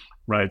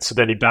 right? So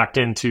then he backed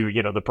into,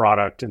 the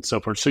product and so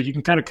forth. So you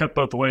can kind of cut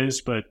both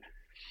ways, but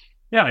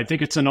yeah, I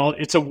think it's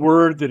a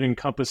word that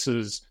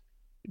encompasses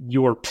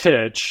your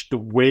pitch, the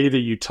way that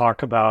you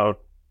talk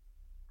about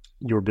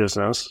your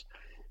business,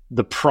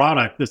 the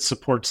product that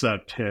supports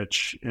that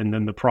pitch, and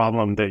then the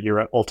problem that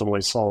you're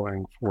ultimately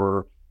solving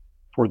for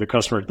the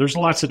customer. There's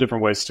lots of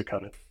different ways to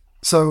cut it.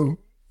 So,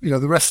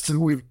 the rest of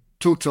we've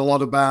talked a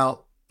lot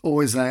about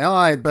always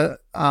AI, but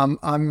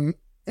I'm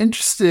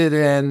interested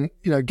in,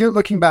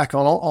 looking back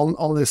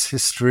on this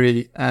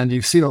history, and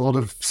you've seen a lot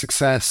of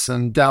success,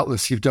 and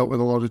doubtless you've dealt with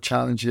a lot of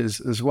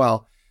challenges as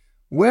well.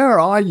 Where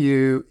are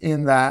you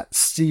in that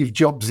Steve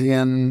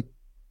Jobsian,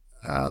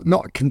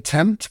 not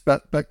contempt,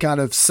 but kind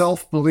of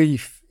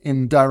self-belief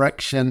in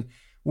direction?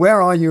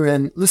 Where are you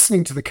in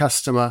listening to the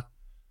customer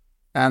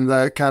and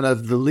the kind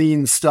of the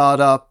lean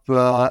startup,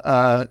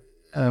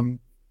 and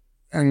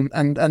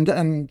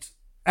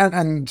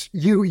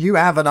you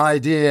have an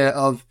idea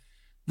of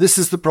this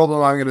is the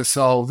problem I'm going to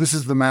solve. This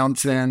is the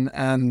mountain,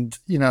 and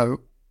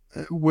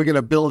we're going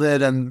to build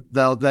it, and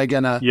they're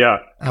going to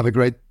have a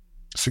great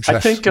success. I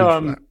think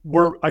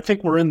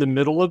we're in the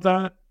middle of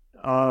that.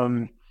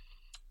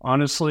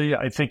 Honestly,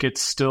 I think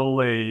it's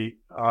still a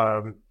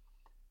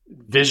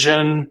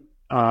vision,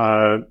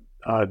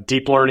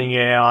 deep learning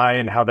AI,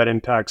 and how that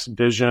impacts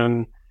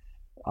vision.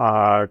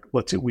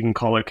 We can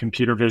call it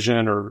computer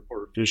vision or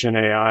vision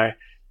AI,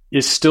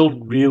 is still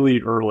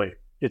really early.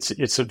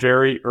 It's a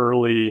very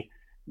early.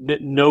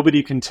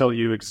 Nobody can tell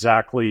you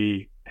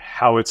exactly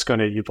how it's going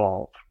to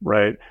evolve,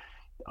 right?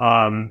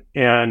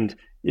 And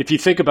if you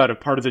think about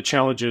it, part of the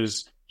challenge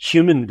is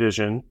human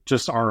vision,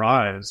 just our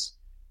eyes,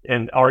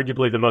 and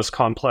arguably the most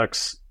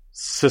complex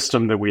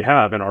system that we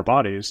have in our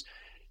bodies.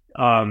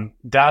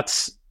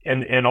 That's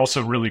and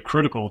also really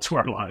critical to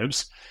our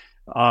lives.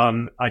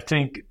 I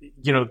think,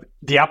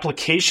 the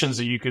applications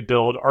that you could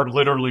build are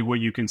literally what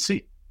you can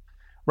see.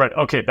 Right.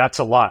 Okay. That's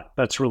a lot.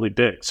 That's really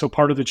big. So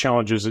part of the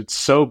challenge is it's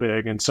so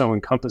big and so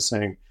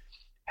encompassing.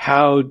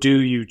 How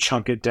do you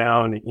chunk it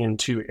down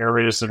into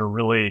areas that are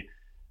really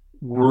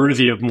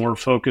worthy of more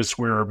focus,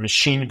 where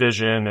machine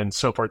vision and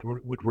so forth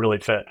would really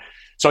fit?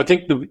 So I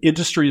think the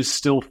industry is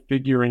still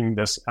figuring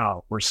this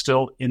out. We're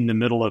still in the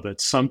middle of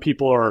it. Some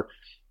people are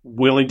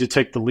willing to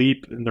take the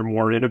leap and they're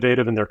more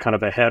innovative and they're kind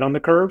of ahead on the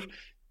curve.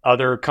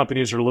 Other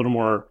companies are a little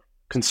more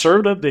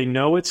conservative. They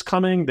know it's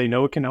coming. They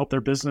know it can help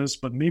their business,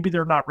 but maybe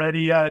they're not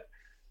ready yet.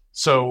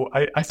 So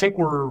I think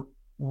we're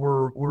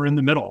in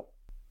the middle.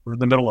 We're in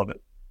the middle of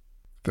it.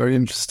 Very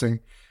interesting.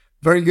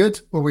 Very good.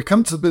 Well, we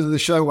come to the bit of the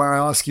show where I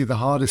ask you the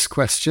hardest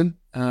question.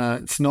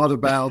 It's not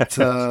about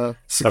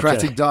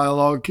Socratic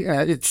dialogue.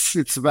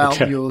 It's about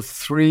your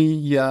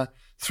three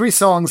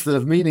songs that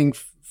have meaning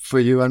for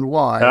you and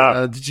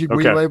why.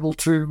 Were you able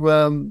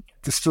to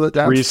distill it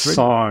down to three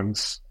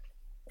songs?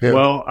 Yeah.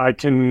 Well, I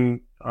can.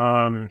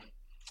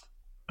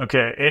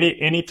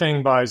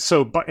 Anything by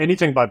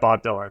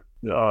Bob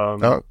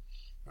Dylan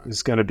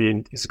is going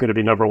to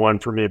be number one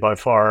for me by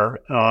far.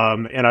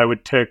 And I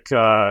would pick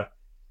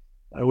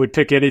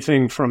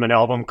anything from an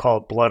album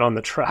called Blood on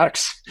the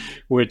Tracks,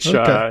 which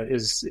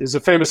is a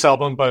famous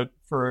album, but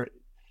for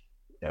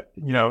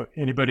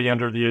anybody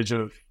under the age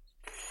of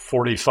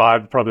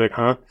 45, probably like,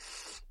 huh?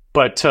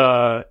 But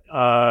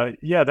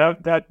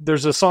that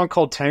there's a song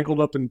called Tangled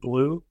Up in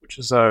Blue, which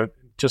is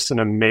just an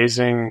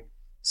amazing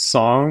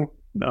song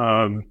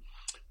by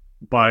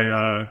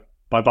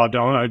Bob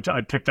Dylan.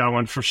 I'd pick that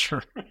one for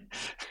sure.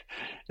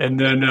 And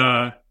then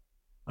I'm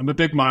a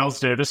big Miles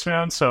Davis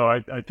fan, so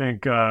I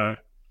think I'd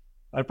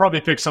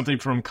probably pick something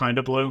from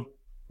Kinda Blue,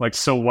 like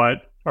So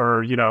What,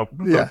 or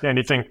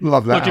anything.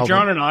 Love that. Look, if you're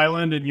on an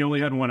island and you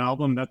only had one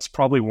album, that's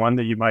probably one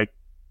that you might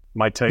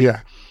take. Yeah.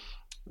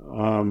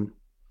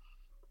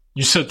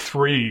 You said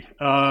three.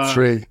 Three.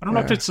 I don't know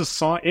if it's a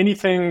song,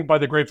 anything by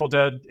the Grateful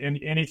Dead,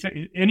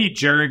 any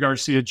Jerry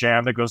Garcia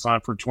jam that goes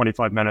on for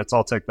 25 minutes.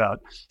 I'll take that.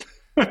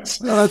 That's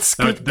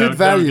good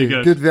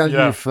value. Good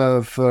value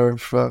for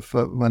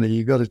money.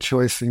 You got a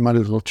choice. You might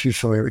as well choose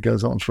something that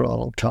goes on for a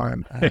long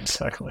time.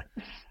 Exactly.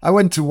 I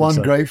went to one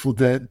Grateful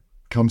Dead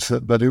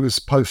concert, but it was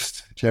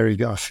post Jerry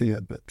Garcia.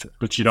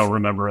 But you don't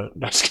remember it.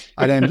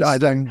 I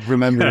don't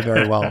remember it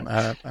very well.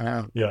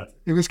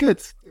 It was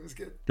good.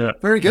 Yeah.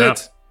 Very good.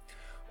 Yeah.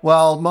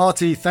 Well,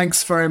 Marty,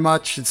 thanks very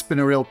much. It's been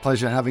a real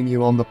pleasure having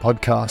you on the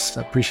podcast.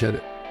 I appreciate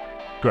it.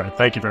 Great.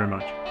 Thank you very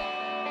much.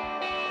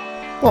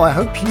 Well, I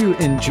hope you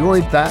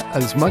enjoyed that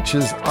as much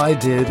as I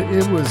did.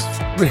 It was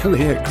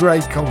really a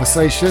great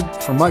conversation.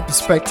 From my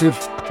perspective,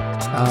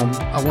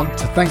 I want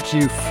to thank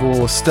you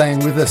for staying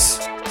with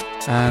us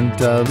and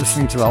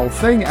listening to the whole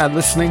thing and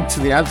listening to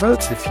the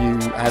adverts. If you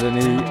had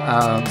any,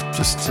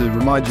 just to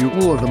remind you,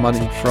 all of the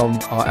money from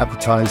our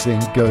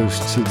advertising goes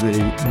to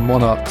the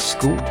Monarch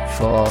School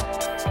for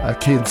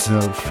kids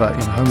in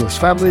homeless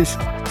families.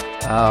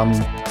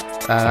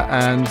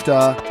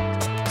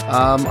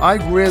 I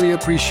really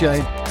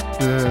appreciate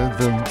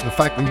the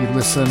fact that you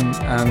listen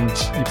and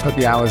you put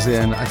the hours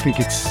in. I think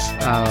it's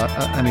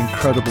an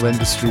incredible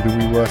industry that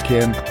we work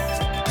in.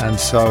 And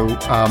so,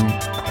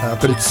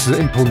 but it's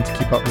important to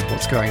keep up with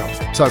what's going on.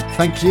 So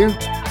thank you.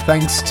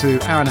 Thanks to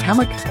Aaron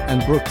Hammock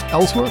and Brooke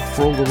Ellsworth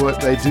for all the work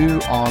they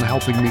do on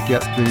helping me get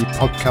the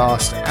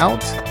podcast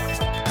out.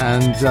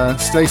 And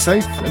stay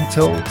safe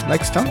until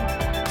next time.